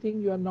 anything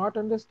you are not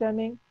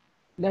understanding,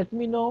 let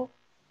me know.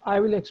 I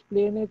will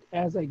explain it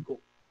as I go.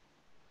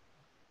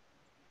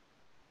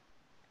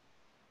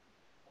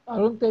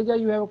 Arun Teja,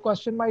 you have a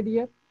question, my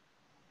dear?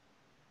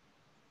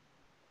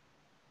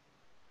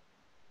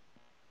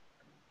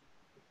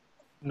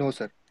 No,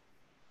 sir.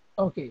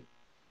 Okay.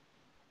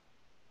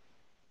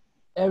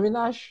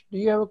 Avinash, do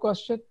you have a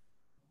question?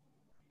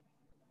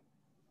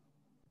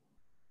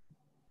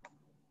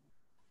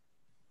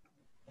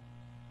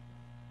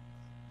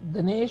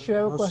 Dinesh, you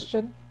have a No, sir.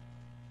 question?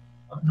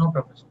 No,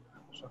 Professor.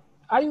 Sure.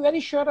 Are you very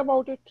sure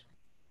about it?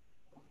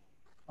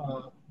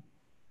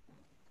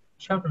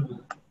 Sure,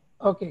 Professor.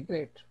 Okay,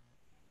 great.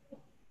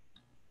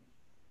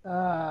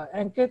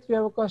 Ankit, you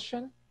have a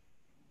question?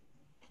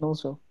 No,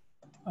 sir.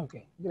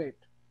 Okay, great.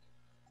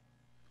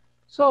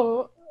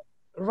 So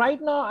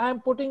right now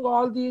I'm putting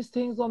all these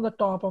things on the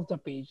top of the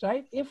page,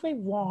 right? If I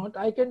want,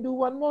 I can do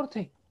one more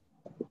thing.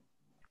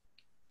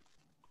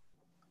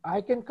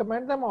 I can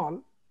comment them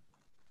all,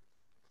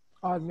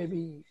 or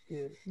maybe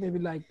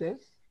like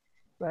this,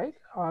 right?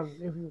 Or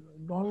if you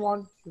don't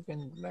want, you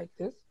can like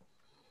this.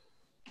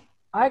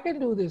 I can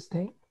do this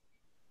thing.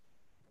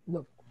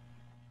 Look,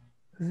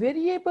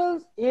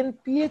 variables in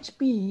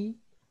PHP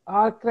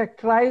are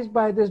characterized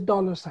by this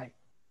dollar sign.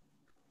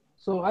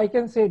 So I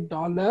can say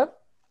dollar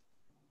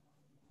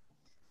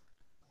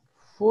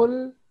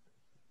full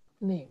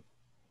name,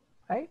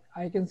 right?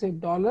 I can say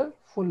dollar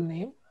full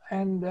name,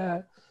 and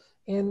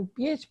in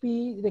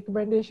PHP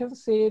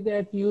recommendations say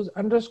that use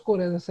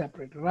underscore as a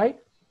separator, right?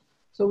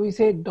 So we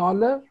say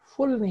dollar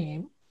full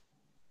name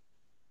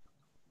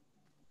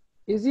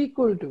is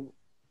equal to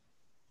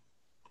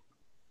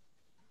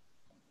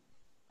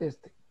this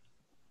thing,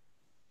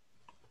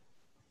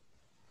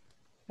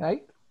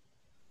 right?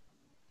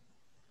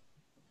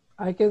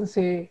 I can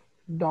say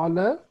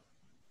dollar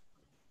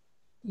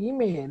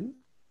email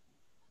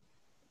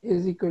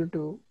is equal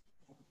to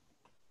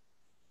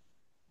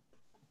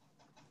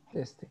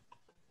this thing.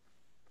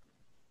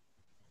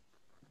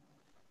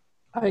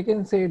 I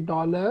can say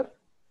dollar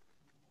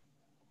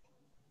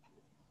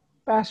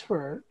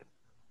password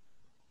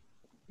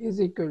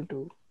is equal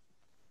to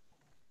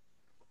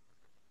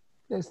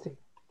this thing.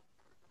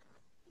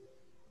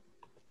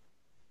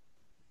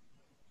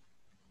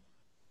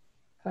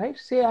 Right?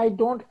 Say I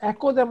don't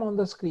echo them on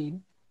the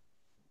screen,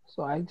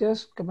 so I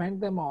just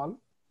comment them all.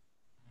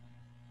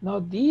 Now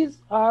these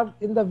are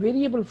in the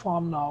variable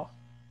form now.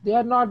 They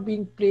are not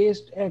being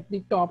placed at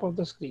the top of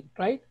the screen,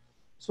 right?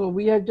 So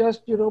we have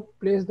just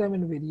placed them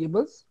in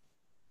variables.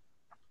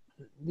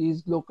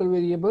 These local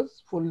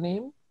variables, full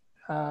name,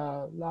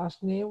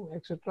 last name,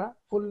 etc.,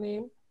 full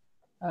name,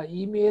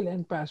 email,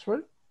 and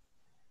password.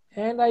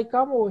 And I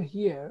come over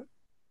here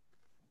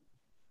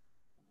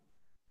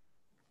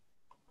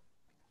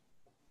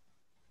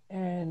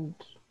and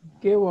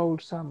give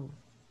out some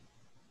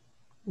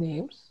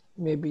names,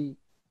 maybe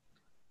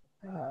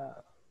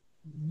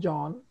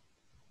John,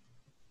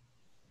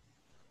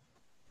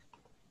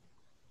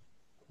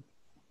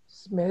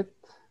 Smith.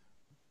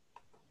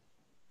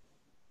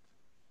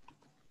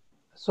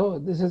 So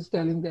this is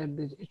telling that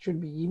it should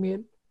be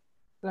email,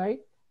 right?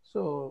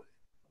 So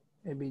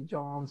maybe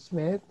John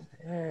Smith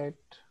at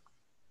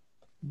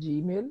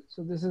Gmail.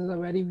 So this is a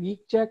very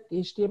weak check,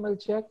 HTML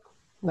check,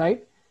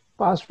 right?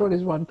 Password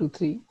is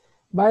 123.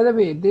 By the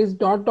way, this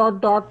dot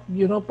dot dot,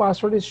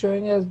 password is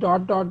showing as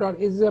dot dot dot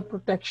is a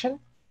protection.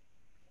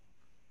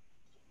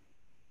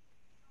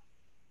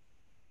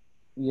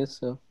 Yes,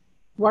 sir.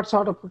 What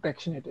sort of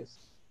protection it is?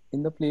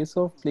 In the place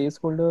of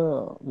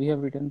placeholder, we have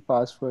written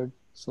password,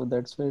 so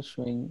that's why it's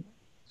showing.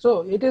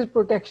 So it is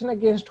protection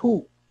against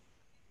who?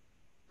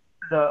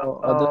 The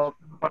Other.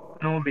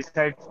 no,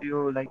 besides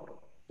you, like,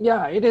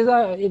 Yeah, it is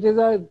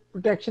a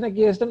protection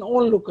against an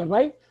onlooker,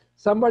 right?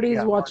 Somebody is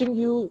yeah. watching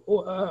you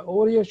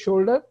over your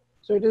shoulder,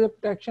 so it is a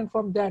protection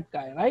from that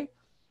guy, right?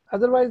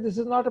 Otherwise, this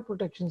is not a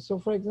protection. So,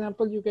 for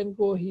example, you can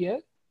go here,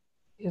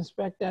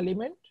 inspect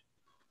element,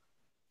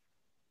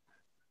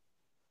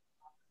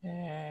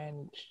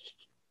 and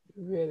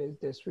where is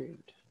this field?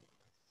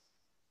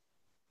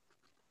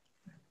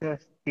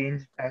 Just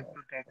change type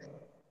to text.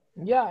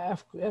 Yeah,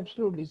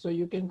 absolutely. So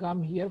you can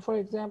come here, for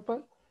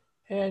example,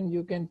 and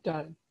you can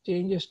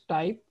change this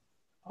type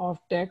of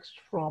text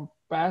from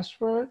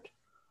password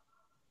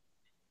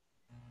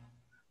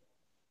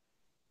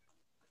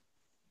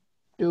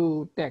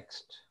to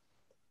text,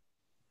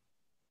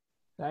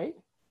 right?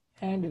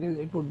 And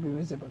it would be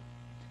visible.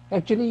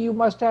 Actually, you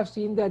must have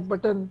seen that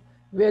button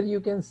where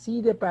you can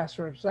see the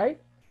passwords, right?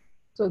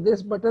 So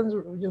this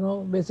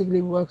button,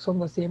 basically works on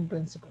the same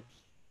principle.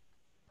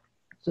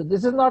 So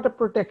this is not a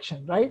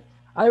protection, right?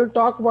 I will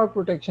talk about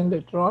protection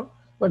later on,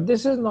 but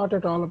this is not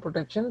at all a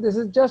protection. This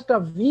is just a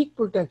weak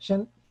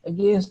protection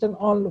against an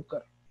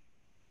onlooker.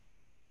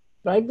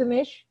 Right,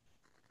 Dinesh?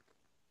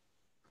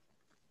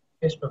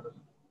 Yes, Prabhu.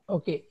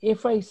 Okay,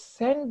 if I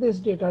send this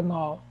data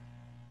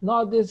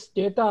now this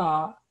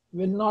data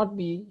will not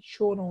be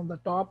shown on the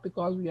top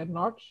because we are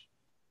not,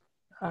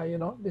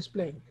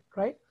 displaying it,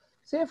 right?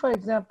 Say, for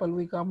example,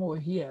 we come over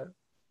here.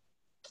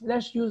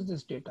 Let's use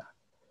this data.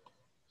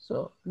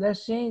 So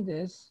let's change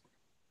this.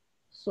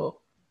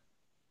 So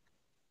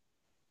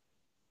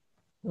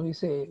we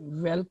say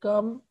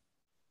welcome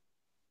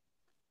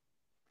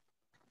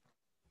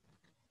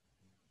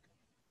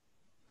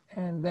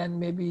and then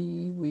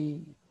maybe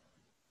we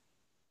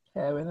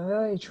have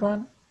another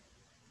H1.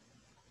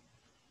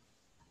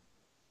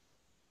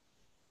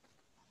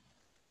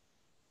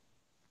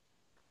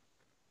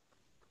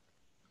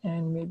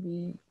 And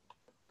maybe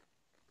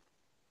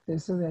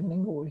this is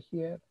ending over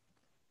here.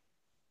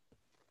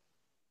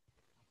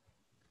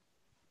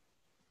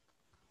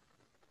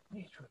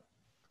 H1,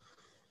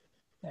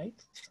 right?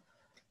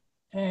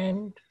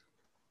 And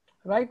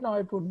right now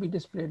it would be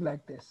displayed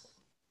like this.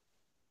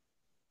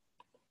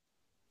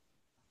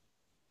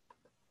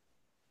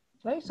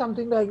 Right?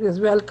 Something like this,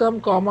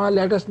 welcome, comma,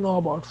 let us know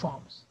about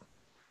forms.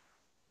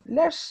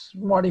 Let's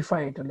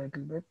modify it a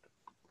little bit.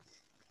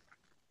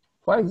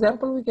 For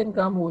example, we can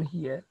come over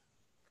here,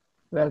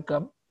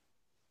 welcome,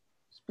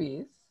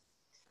 space,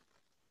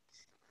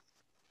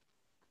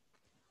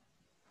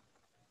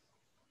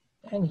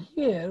 and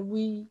here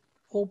we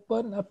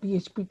open a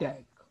PHP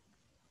tag.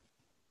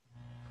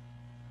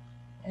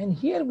 And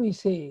here we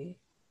say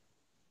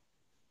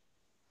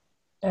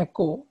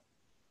echo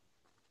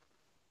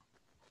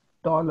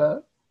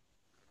dollar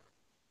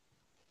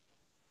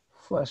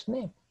first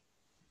name,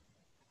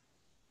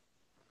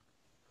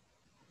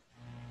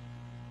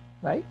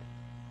 right?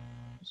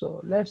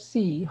 So let's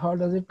see how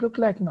does it look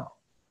like now.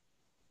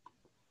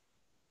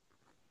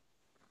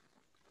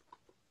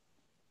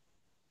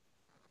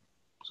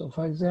 So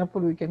for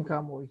example, we can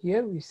come over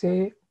here. We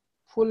say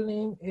full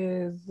name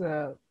is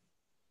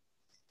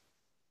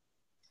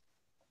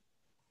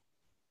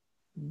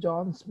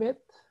John Smith.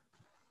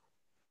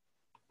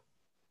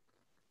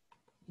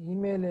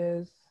 Email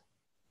is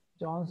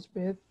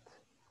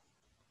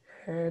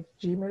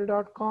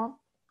johnsmith@gmail.com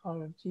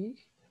or G.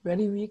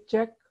 Very weak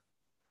check.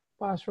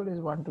 Password is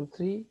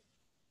 123.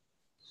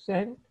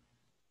 Send.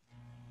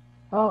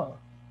 Oh,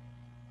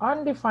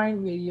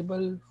 undefined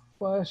variable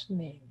first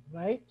name,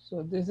 right?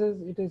 So this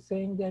is, it is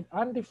saying that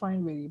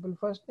undefined variable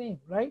first name,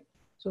 right?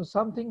 So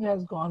something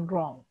has gone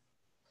wrong.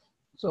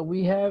 So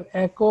we have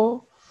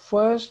echo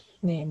first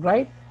name,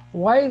 right?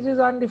 Why is this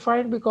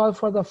undefined? Because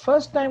for the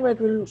first time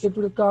it will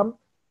come,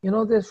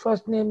 this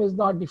first name is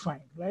not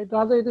defined, right?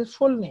 Rather it is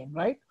full name,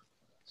 right?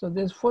 So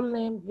this full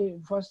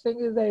name, first thing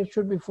is that it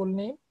should be full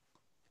name.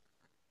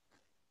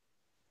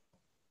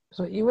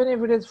 So even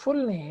if it is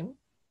full name,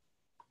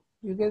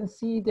 you can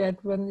see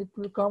that when it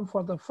will come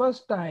for the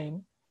first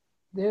time,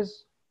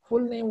 this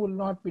full name will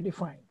not be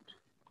defined.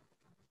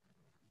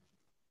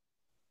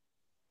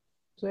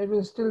 So it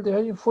will still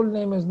there, your full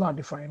name is not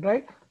defined,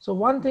 right? So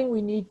one thing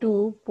we need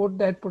to put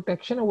that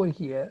protection over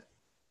here.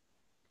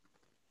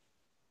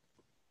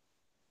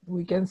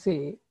 We can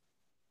say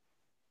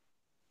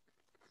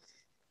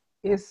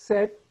is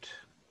set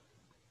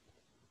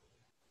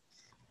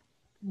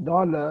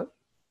dollar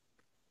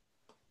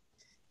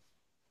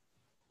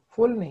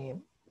full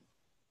name.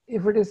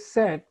 If it is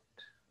set,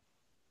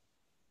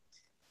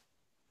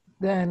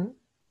 then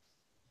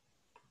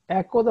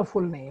echo the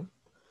full name.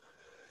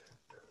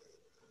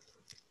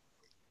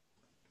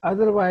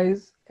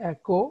 Otherwise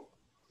echo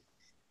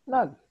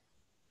null.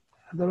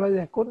 Otherwise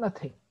echo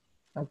nothing.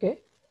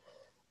 Okay.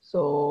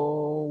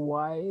 So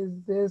why is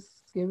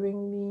this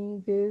giving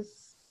me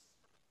this?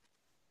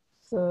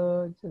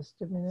 So just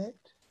a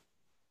minute.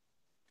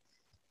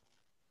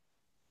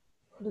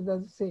 What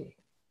does it say?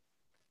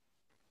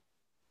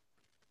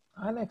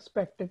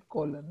 Unexpected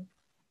colon.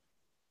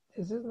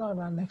 This is not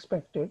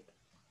unexpected.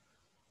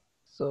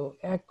 So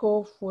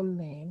echo full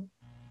name.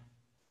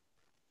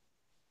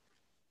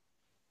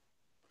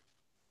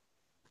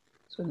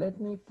 So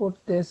let me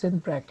put this in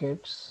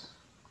brackets.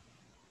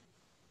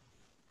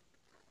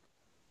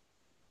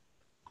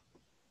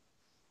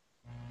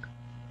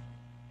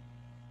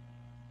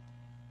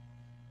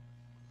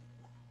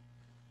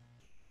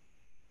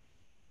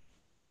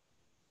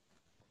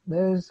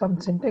 There is some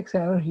syntax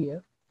error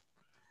here.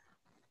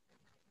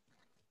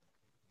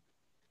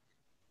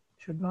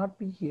 Should not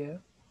be here.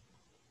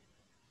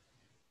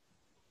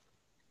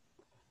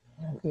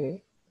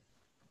 Okay.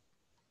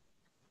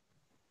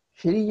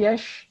 Shri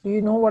Yash, do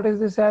you know what is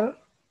this error?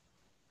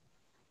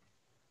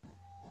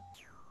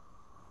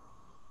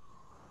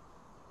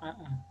 I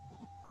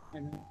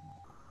don't.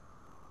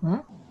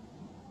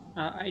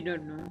 I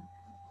don't know.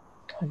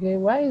 Okay,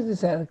 why is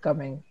this error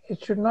coming?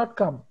 It should not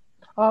come.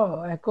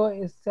 Oh, echo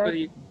is set.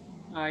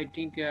 I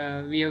think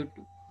we have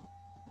to.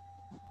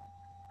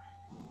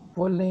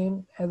 Full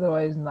name,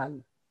 otherwise null.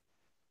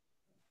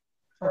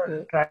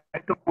 Okay. Try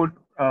to put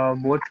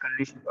both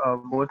condition,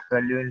 both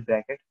value in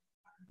bracket.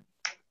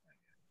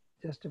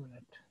 Just a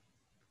minute.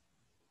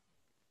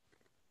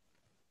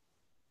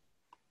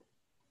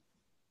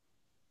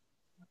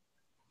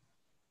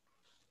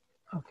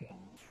 Okay.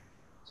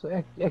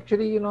 So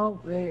actually,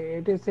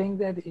 it is saying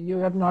that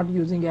you are not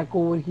using echo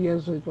over here,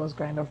 so it was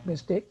kind of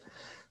mistake.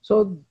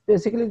 So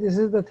basically, this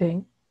is the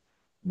thing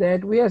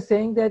that we are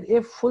saying that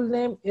if full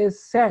name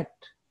is set,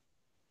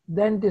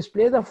 then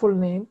display the full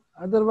name.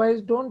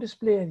 Otherwise, don't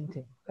display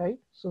anything, right?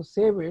 So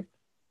save it,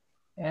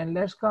 and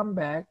let's come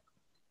back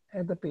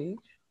at the page.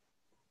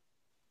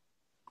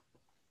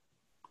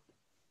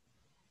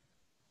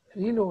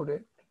 Reload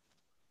it.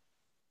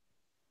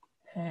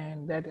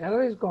 And that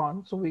error is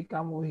gone. So we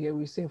come over here,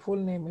 we say full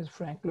name is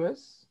Frank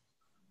Lewis.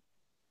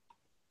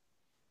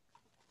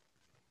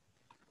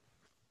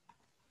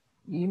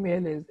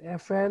 Email is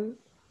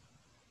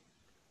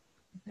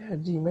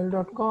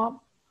fl@gmail.com.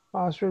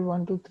 Password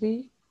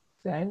 123.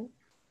 Send.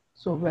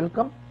 So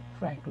welcome,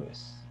 Frank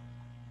Lewis.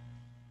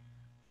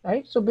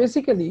 Right? So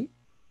basically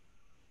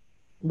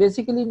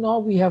now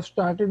we have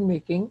started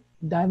making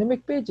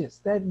dynamic pages.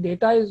 That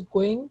data is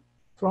going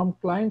from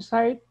client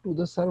side to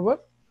the server.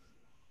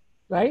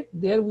 Right?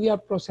 There we are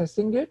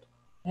processing it,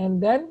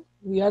 and then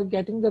we are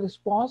getting the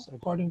response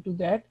according to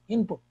that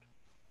input.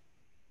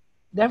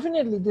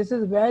 Definitely, this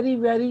is very,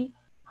 very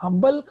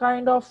humble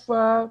kind of,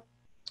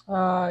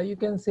 you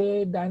can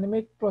say,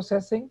 dynamic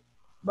processing,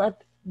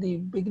 but the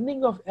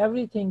beginning of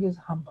everything is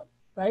humble,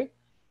 right?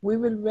 We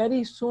will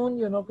very soon,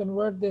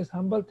 convert this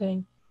humble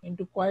thing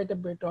into quite a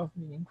bit of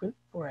meaningful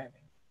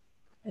programming.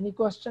 Any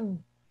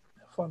question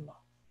for now?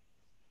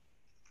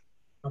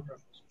 No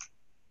problem.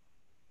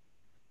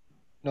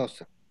 No,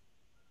 sir.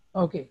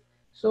 Okay.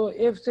 So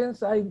if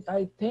since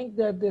I think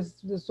that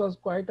this was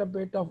quite a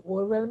bit of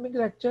overwhelming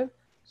lecture,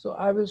 so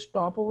I will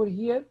stop over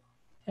here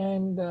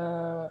and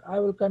I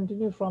will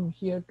continue from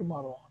here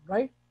tomorrow on,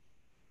 right?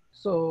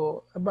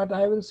 So, but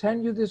I will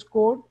send you this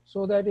code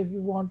so that if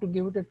you want to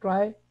give it a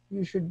try,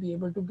 you should be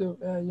able to give,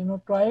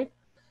 try it.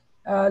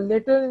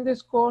 Later in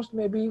this course,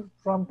 maybe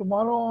from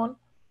tomorrow on,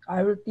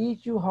 I will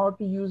teach you how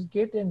to use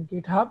Git and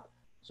GitHub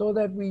so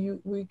that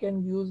we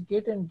can use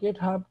Git and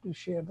GitHub to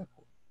share the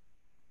code,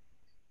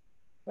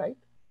 right?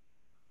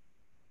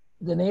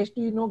 Dinesh,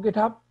 do you know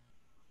GitHub?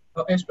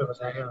 Yes,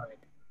 Professor, I have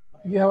it.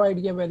 You have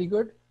idea, very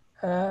good.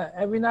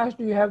 Avinash,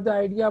 do you have the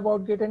idea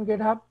about Git and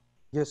GitHub?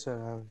 Yes, sir.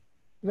 I have.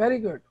 Very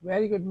good,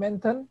 very good.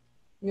 Menthan,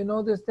 you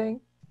know this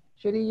thing.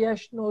 Shri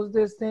Yash knows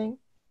this thing.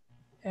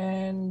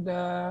 And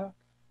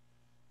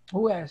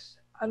who else?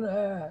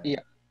 Yeah,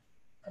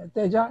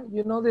 Teja,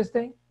 you know this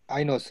thing?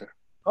 I know, sir.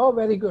 Oh,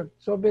 very good.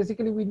 So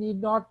basically we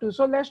need not to,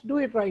 so let's do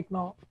it right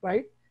now,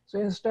 right? So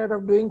instead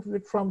of doing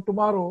it from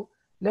tomorrow,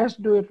 let's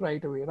do it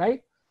right away,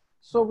 right?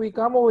 So we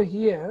come over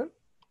here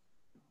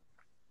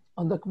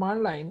on the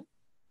command line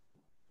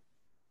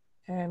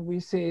and we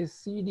say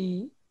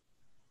cd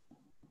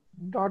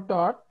dot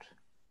dot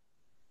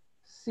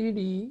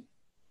cd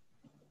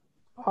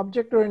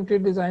object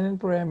oriented design and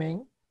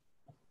programming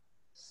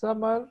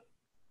summer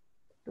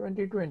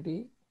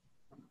 2020,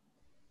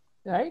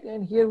 right?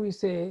 And here we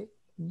say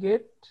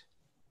git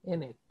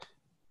init,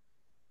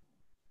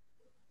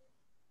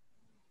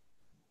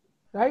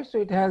 right? So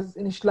it has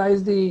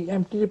initialized the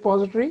empty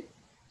repository.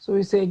 So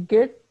we say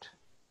git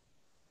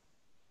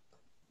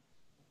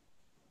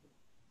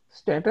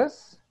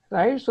status,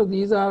 right? So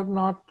these are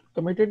not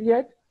committed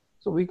yet.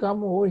 So we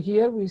come over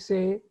here, we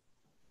say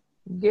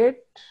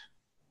git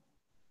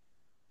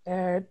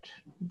add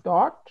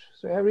dot.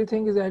 So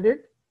everything is added,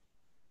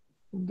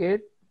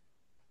 git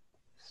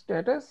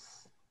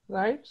status,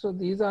 right? So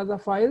these are the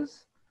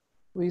files.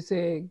 We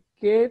say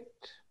git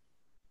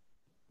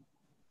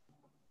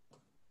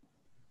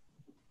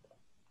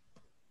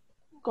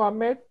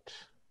commit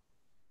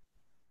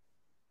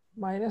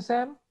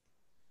 -m.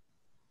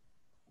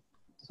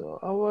 So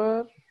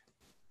our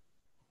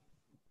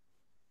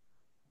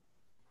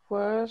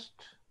first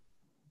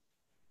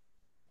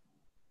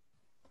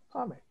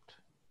commit,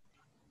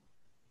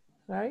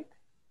 right?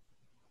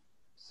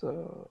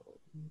 So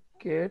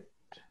git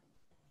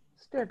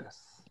status,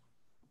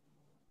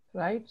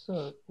 right?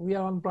 So we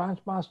are on branch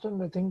master,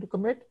 nothing to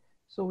commit.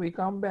 So we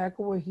come back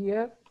over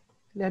here.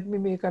 Let me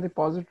make a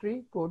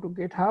repository, go to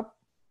GitHub,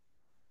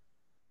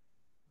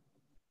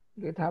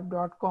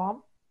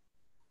 github.com,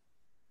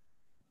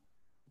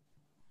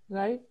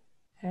 right?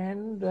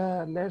 And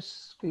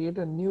let's create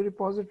a new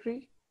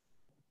repository.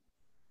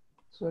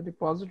 So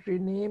repository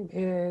name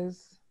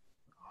is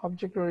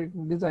object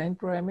oriented design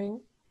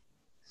programming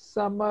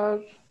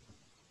summer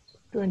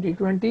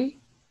 2020.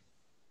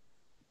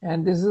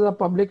 And this is a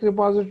public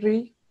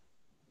repository,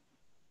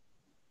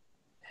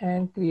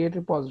 and create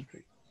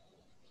repository.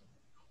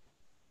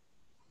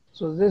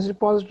 So this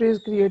repository is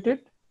created.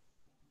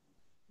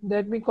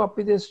 Let me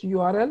copy this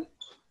URL,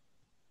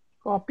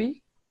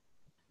 copy,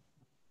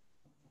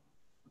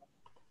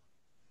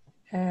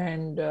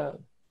 and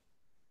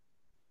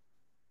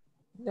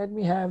let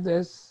me have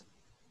this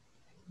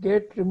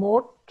git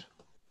remote.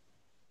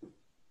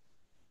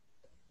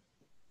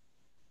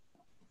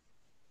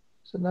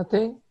 So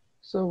nothing.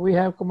 So we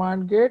have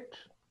command git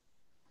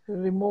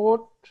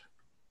remote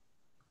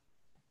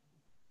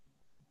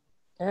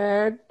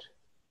add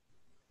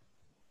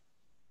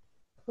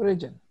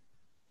origin,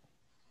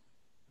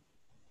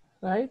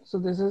 right? So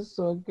this is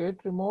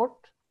git remote.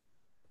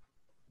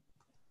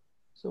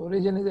 So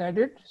origin is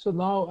added. So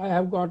now I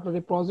have got a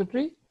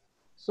repository.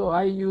 So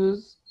I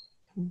use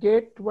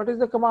git, what is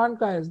the command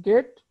guys?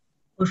 Git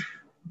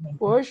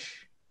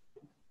push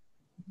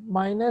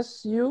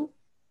 -u,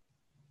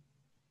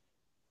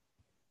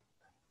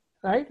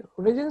 right?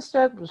 Origin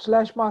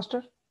slash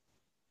master.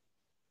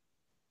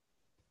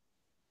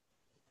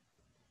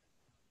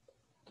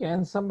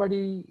 Can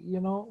somebody,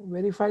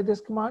 verify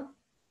this command?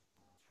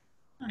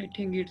 I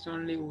think it's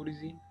only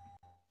origin.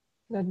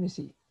 Let me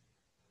see.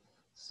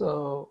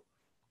 So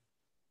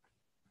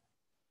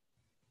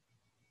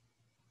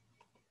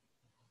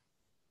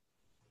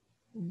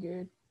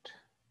git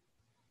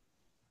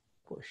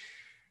push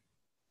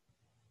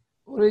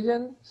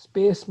origin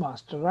space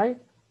master, right?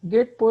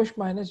 Git push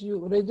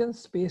 -u origin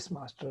space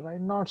master,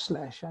 right? Not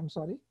slash, I'm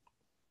sorry.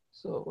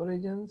 So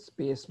origin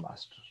space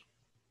master.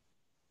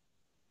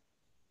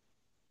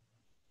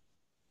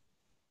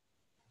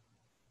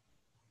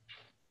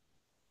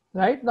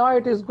 Right now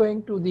it is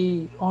going to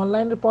the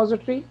online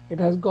repository. It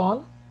has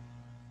gone,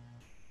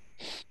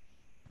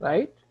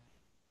 right?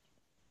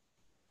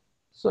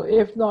 So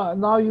if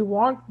now you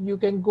want, you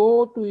can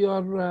go to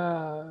your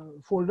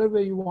folder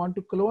where you want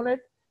to clone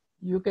it.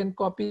 You can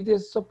copy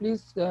this. So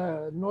please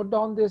note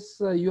down this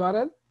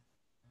URL.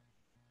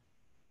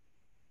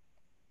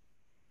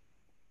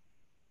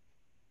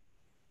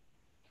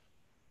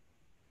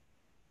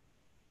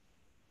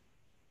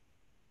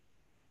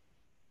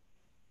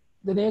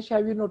 Dinesh,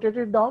 have you noted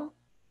it down?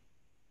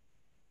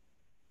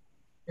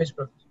 Yes,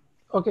 Professor.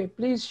 Okay,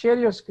 please share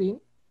your screen.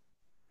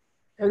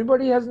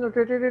 Everybody has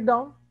notated it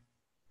down,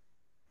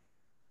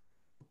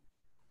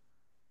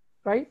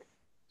 right?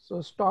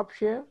 So stop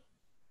share.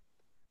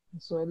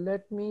 So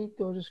let me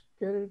go to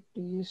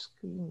security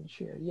screen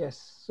share.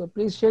 Yes, so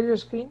please share your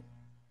screen.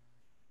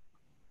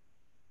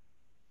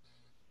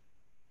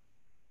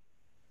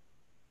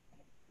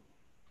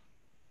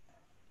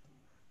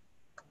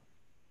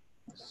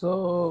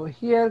 So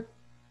here,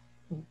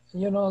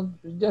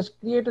 just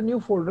create a new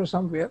folder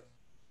somewhere.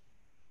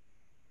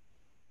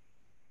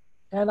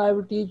 And I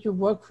will teach you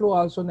workflow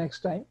also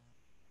next time.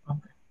 Okay.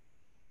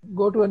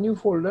 Go to a new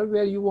folder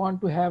where you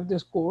want to have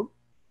this code.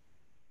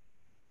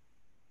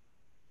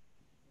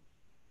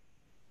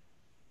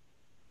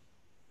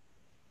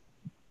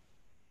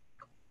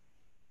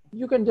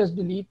 You can just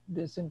delete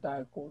this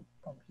entire code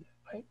from here,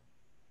 right?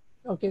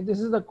 Okay, this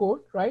is the code,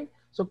 right?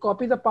 So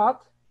copy the path,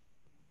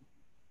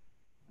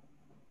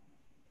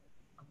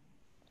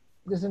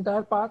 this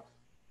entire path.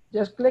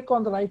 Just click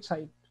on the right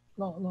side.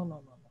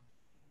 No.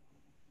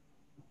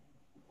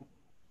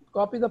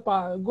 Copy the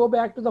path, go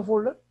back to the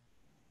folder.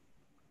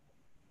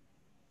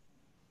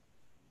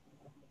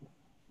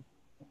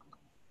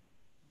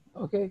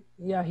 Okay,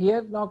 yeah,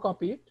 here, now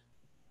copy it.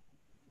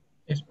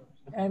 Yes,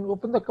 Professor. And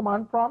open the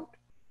command prompt.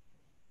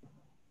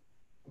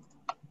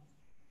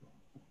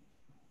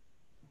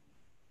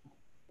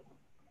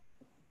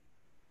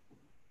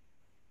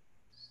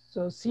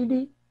 So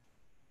cd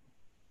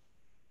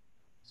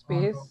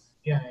space.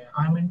 Yeah,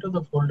 I'm into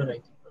the folder, I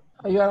think.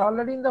 You are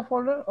already in the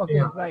folder? Okay,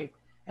 Yeah. right.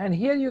 And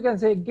here you can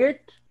say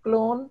git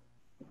clone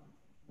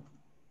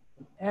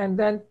and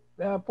then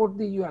put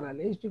the URL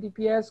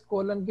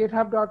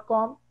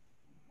https://github.com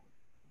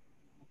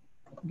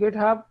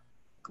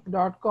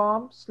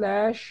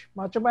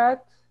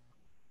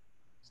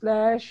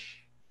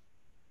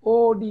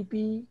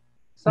github.com/machomath/odp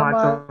summer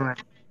Macho man.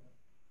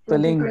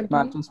 Spelling, 2020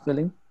 macho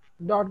spelling.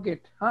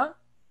 .git, huh?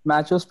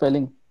 Macho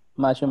spelling.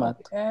 Macho math.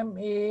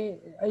 Okay.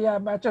 Yeah,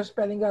 macho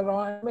spelling are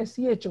wrong.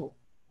 MACHO.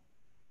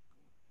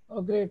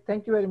 Oh, great.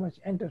 Thank you very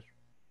much. Enter.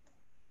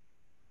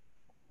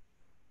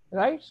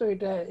 Right. So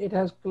it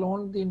has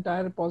cloned the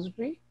entire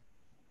repository.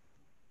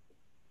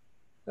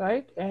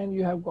 Right. And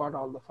you have got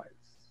all the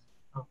files.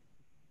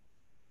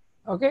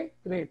 Okay.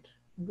 Great.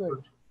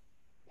 Good.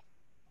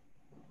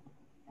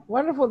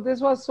 Wonderful.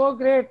 This was so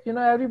great.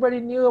 Everybody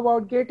knew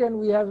about Git and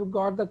we have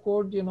got the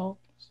code,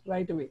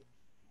 right away.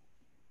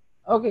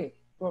 Okay.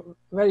 Well,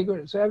 very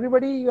good. So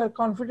everybody, you are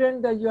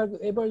confident that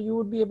you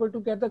would be able to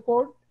get the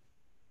code?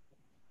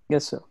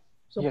 Yes, sir.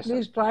 So Yes,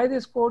 please try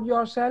this code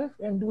yourself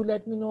and do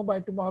let me know by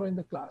tomorrow in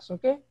the class.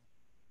 Okay.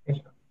 Yes,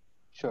 sir.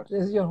 sure.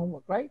 This is your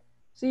homework, right?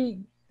 See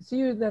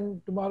you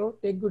then tomorrow.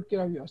 Take good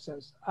care of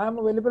yourselves. I'm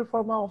available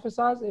for my office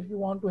hours. If you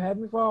want to have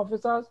me for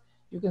office hours,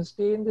 you can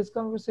stay in this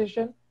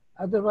conversation.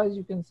 Otherwise,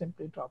 you can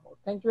simply drop out.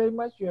 Thank you very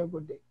much. You have a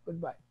good day.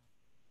 Goodbye.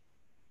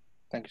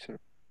 Thank you, sir.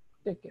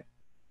 Take care.